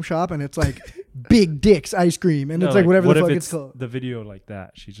ice cream shop, and it's like big dicks ice cream, and No, it's like whatever what the if fuck it's it's called. the video like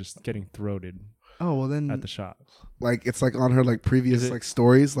that? She's just getting throated Oh well, then at the shop. Like it's like on her like previous Is it- like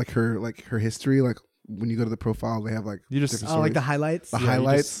stories, like her history. Like when you go to the profile, they have like You just different oh, like the stories. highlights. The Yeah, you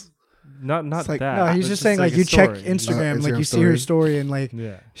highlights. not It's like- that. No, he's It's just saying like a you check story. Instagram, like Instagram you see her story. story, and like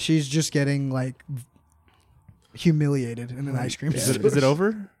Yeah. she's just getting like humiliated in an ice cream Is store. it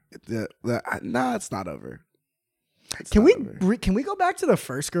over? Nah, it's not over. It's Can not we over. can we go back to the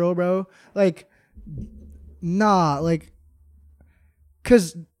first girl, bro? Like, nah, like,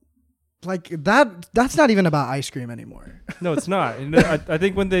 cause like that's not even about ice cream anymore. No, it's not. And I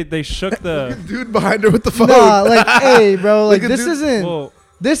think when they shook the Dude behind her with the phone. Nah, like, hey, bro, like Look at this dude- isn't well,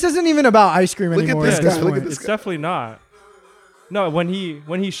 this isn't even about ice cream Look at anymore. this at guy, this look at point. this it's definitely not. No, when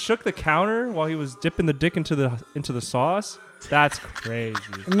he shook the counter while he was dipping the dick into the sauce, that's crazy.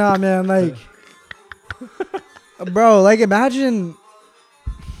 Nah, man, like, bro, like imagine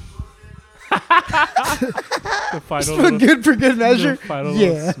The final for little, good measure. the final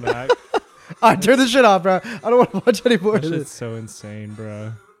little Yeah, smack. I turn this shit off, bro. I don't want to watch any more That of shit's this. so insane,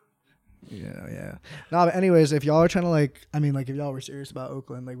 bro. Yeah. Nah, but anyways, if y'all are trying to like, I mean, like, if y'all were serious about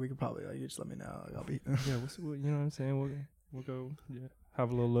Oakland, like, we could probably like, you just let me know. Like, I'll be. Yeah, you know what I'm saying? We'll go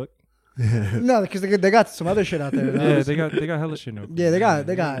have a little look. No, because they got some other shit out there. Yeah, they got hella shit. No, Yeah, they got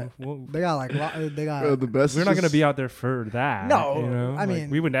they got like they got. Bro, the best. We're is not gonna just- be out there for that. No, you know? I Like, mean-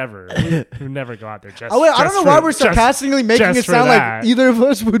 we would never. We would never go out there just. I don't just know for- why we're just- sarcastically making just it for sound like that. either of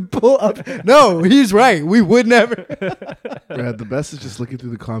us would pull up. No, he's right. We would never. Brad, the best is just looking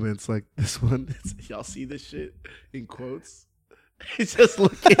through the comments like this one. Y'all see this shit in quotes? He's just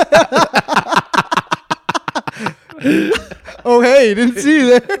looking. Oh, hey, didn't see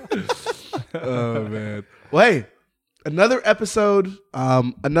you there. Oh man. Well, hey, another episode,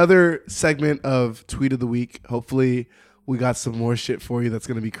 another segment of Tweet of the Week. Hopefully, we got some more shit for you that's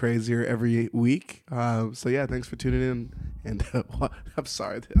gonna be crazier every week. So yeah, thanks for tuning in. And I'm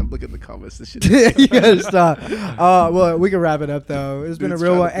sorry, I'm looking at the comments. This shit. You gotta stop. Well, we can wrap it up though. It's been a Dude's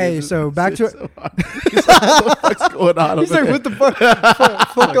real trying one. to Hey, get so this back to shit so hard. He's like, what the fuck's going on? He's over like, there? what the fuck?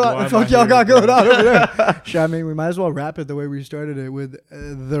 Like, why am Fuck I y'all here, got bro? going on over there? I mean, we might as well wrap it the way we started it with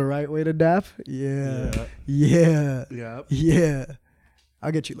the right way to dap. Yeah. Yeah.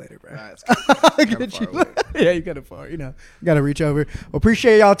 I'll get you later, bro. That's I'll kinda get far you. away. Yeah, you gotta far. You know, you gotta reach over. Well,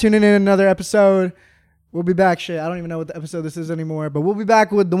 appreciate y'all tuning in another episode. We'll be back. Shit, I don't even know what the episode this is anymore, but we'll be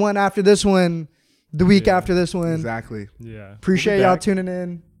back with the one after this one, the week Yeah. after this one. Exactly. Yeah. Appreciate We'll be y'all back. tuning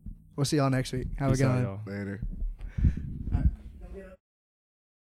in. We'll see y'all next week. Have a Peace good out, one. y'all. Later.